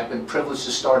positions. I've been privileged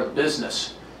to start a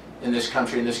business in this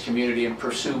country, in this community, and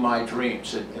pursue my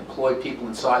dreams, and employ people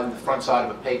inside the front side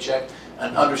of a paycheck,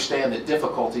 and understand the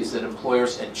difficulties that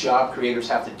employers and job creators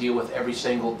have to deal with every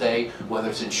single day, whether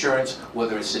it's insurance,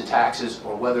 whether it's in taxes,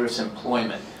 or whether it's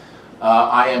employment.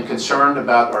 I am concerned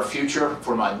about our future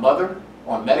for my mother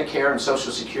on Medicare and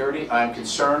Social Security. I'm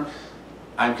concerned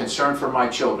for my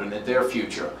children and their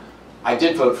future. I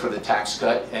did vote for the tax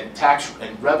cut,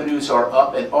 and revenues are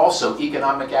up, and also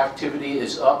economic activity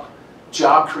is up,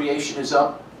 job creation is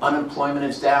up, unemployment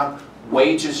is down,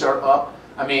 wages are up.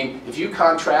 I mean, if you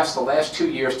contrast the last 2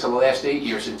 years to the last 8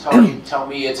 years and tell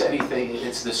me it's anything,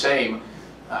 it's the same,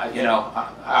 you know,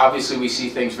 obviously we see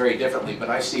things very differently, but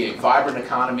I see a vibrant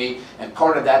economy, and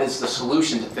part of that is the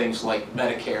solution to things like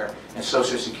Medicare and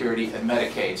Social Security and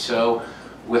Medicaid. So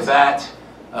with that,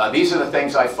 these are the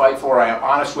things I fight for. I am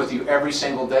honest with you every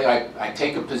single day. I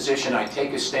take a position, I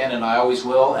take a stand, and I always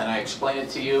will, and I explain it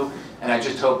to you. And I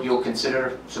just hope you'll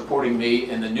consider supporting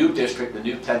me in the new district, the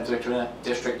new 10th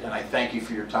district, and I thank you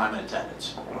for your time and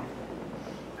attendance.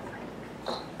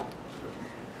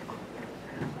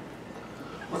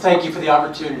 Well, thank you for the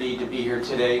opportunity to be here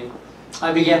today.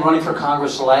 I began running for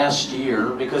Congress last year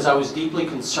because I was deeply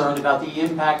concerned about the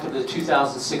impact of the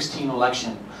 2016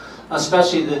 election,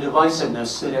 especially the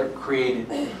divisiveness that it created.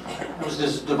 There was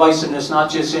this divisiveness not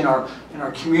just in our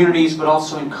communities, but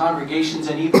also in congregations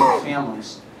and even in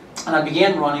families. And I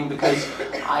began running because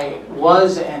I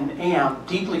was and am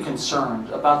deeply concerned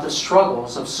about the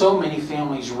struggles of so many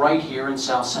families right here in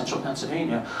South Central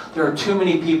Pennsylvania. There are too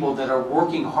many people that are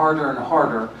working harder and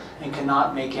harder and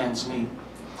cannot make ends meet.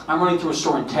 I'm running to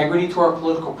restore integrity to our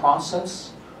political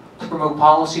process, to promote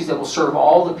policies that will serve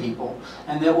all the people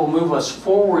and that will move us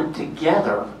forward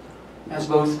together as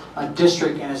both a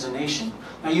district and as a nation.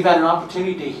 Now, you've had an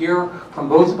opportunity to hear from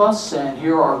both of us and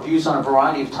hear our views on a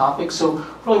variety of topics. So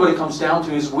really what it comes down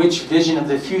to is, which vision of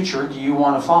the future do you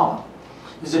want to follow?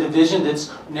 Is it a vision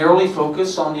that's narrowly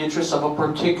focused on the interests of a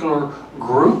particular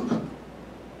group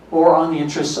or on the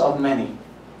interests of many?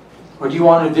 Or do you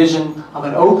want a vision of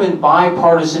an open,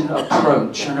 bipartisan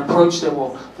approach, an approach that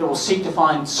will seek to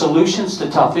find solutions to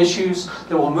tough issues,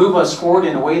 that will move us forward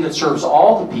in a way that serves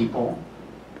all the people,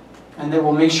 and that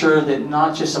will make sure that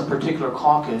not just a particular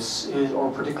caucus or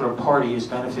a particular party is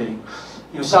benefiting?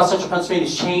 You know, South Central Pennsylvania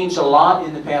has changed a lot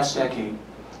in the past decade,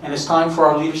 and it's time for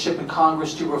our leadership in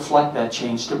Congress to reflect that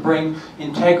change, to bring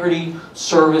integrity,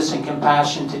 service, and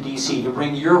compassion to D.C., to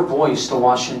bring your voice to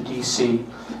Washington, D.C.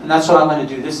 And that's what I'm going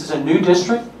to do. This is a new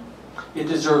district. It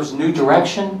deserves new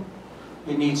direction.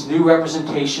 It needs new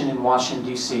representation in Washington,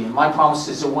 D.C. And my promise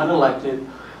is that when elected,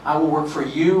 I will work for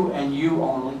you and you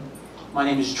only. My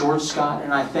name is George Scott,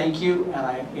 and I thank you, and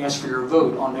I ask for your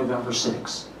vote on November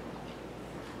 6th.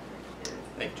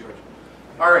 Thank you, George.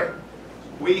 All right.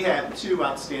 We have two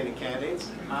outstanding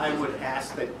candidates. I would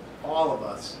ask that all of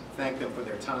us thank them for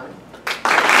their time,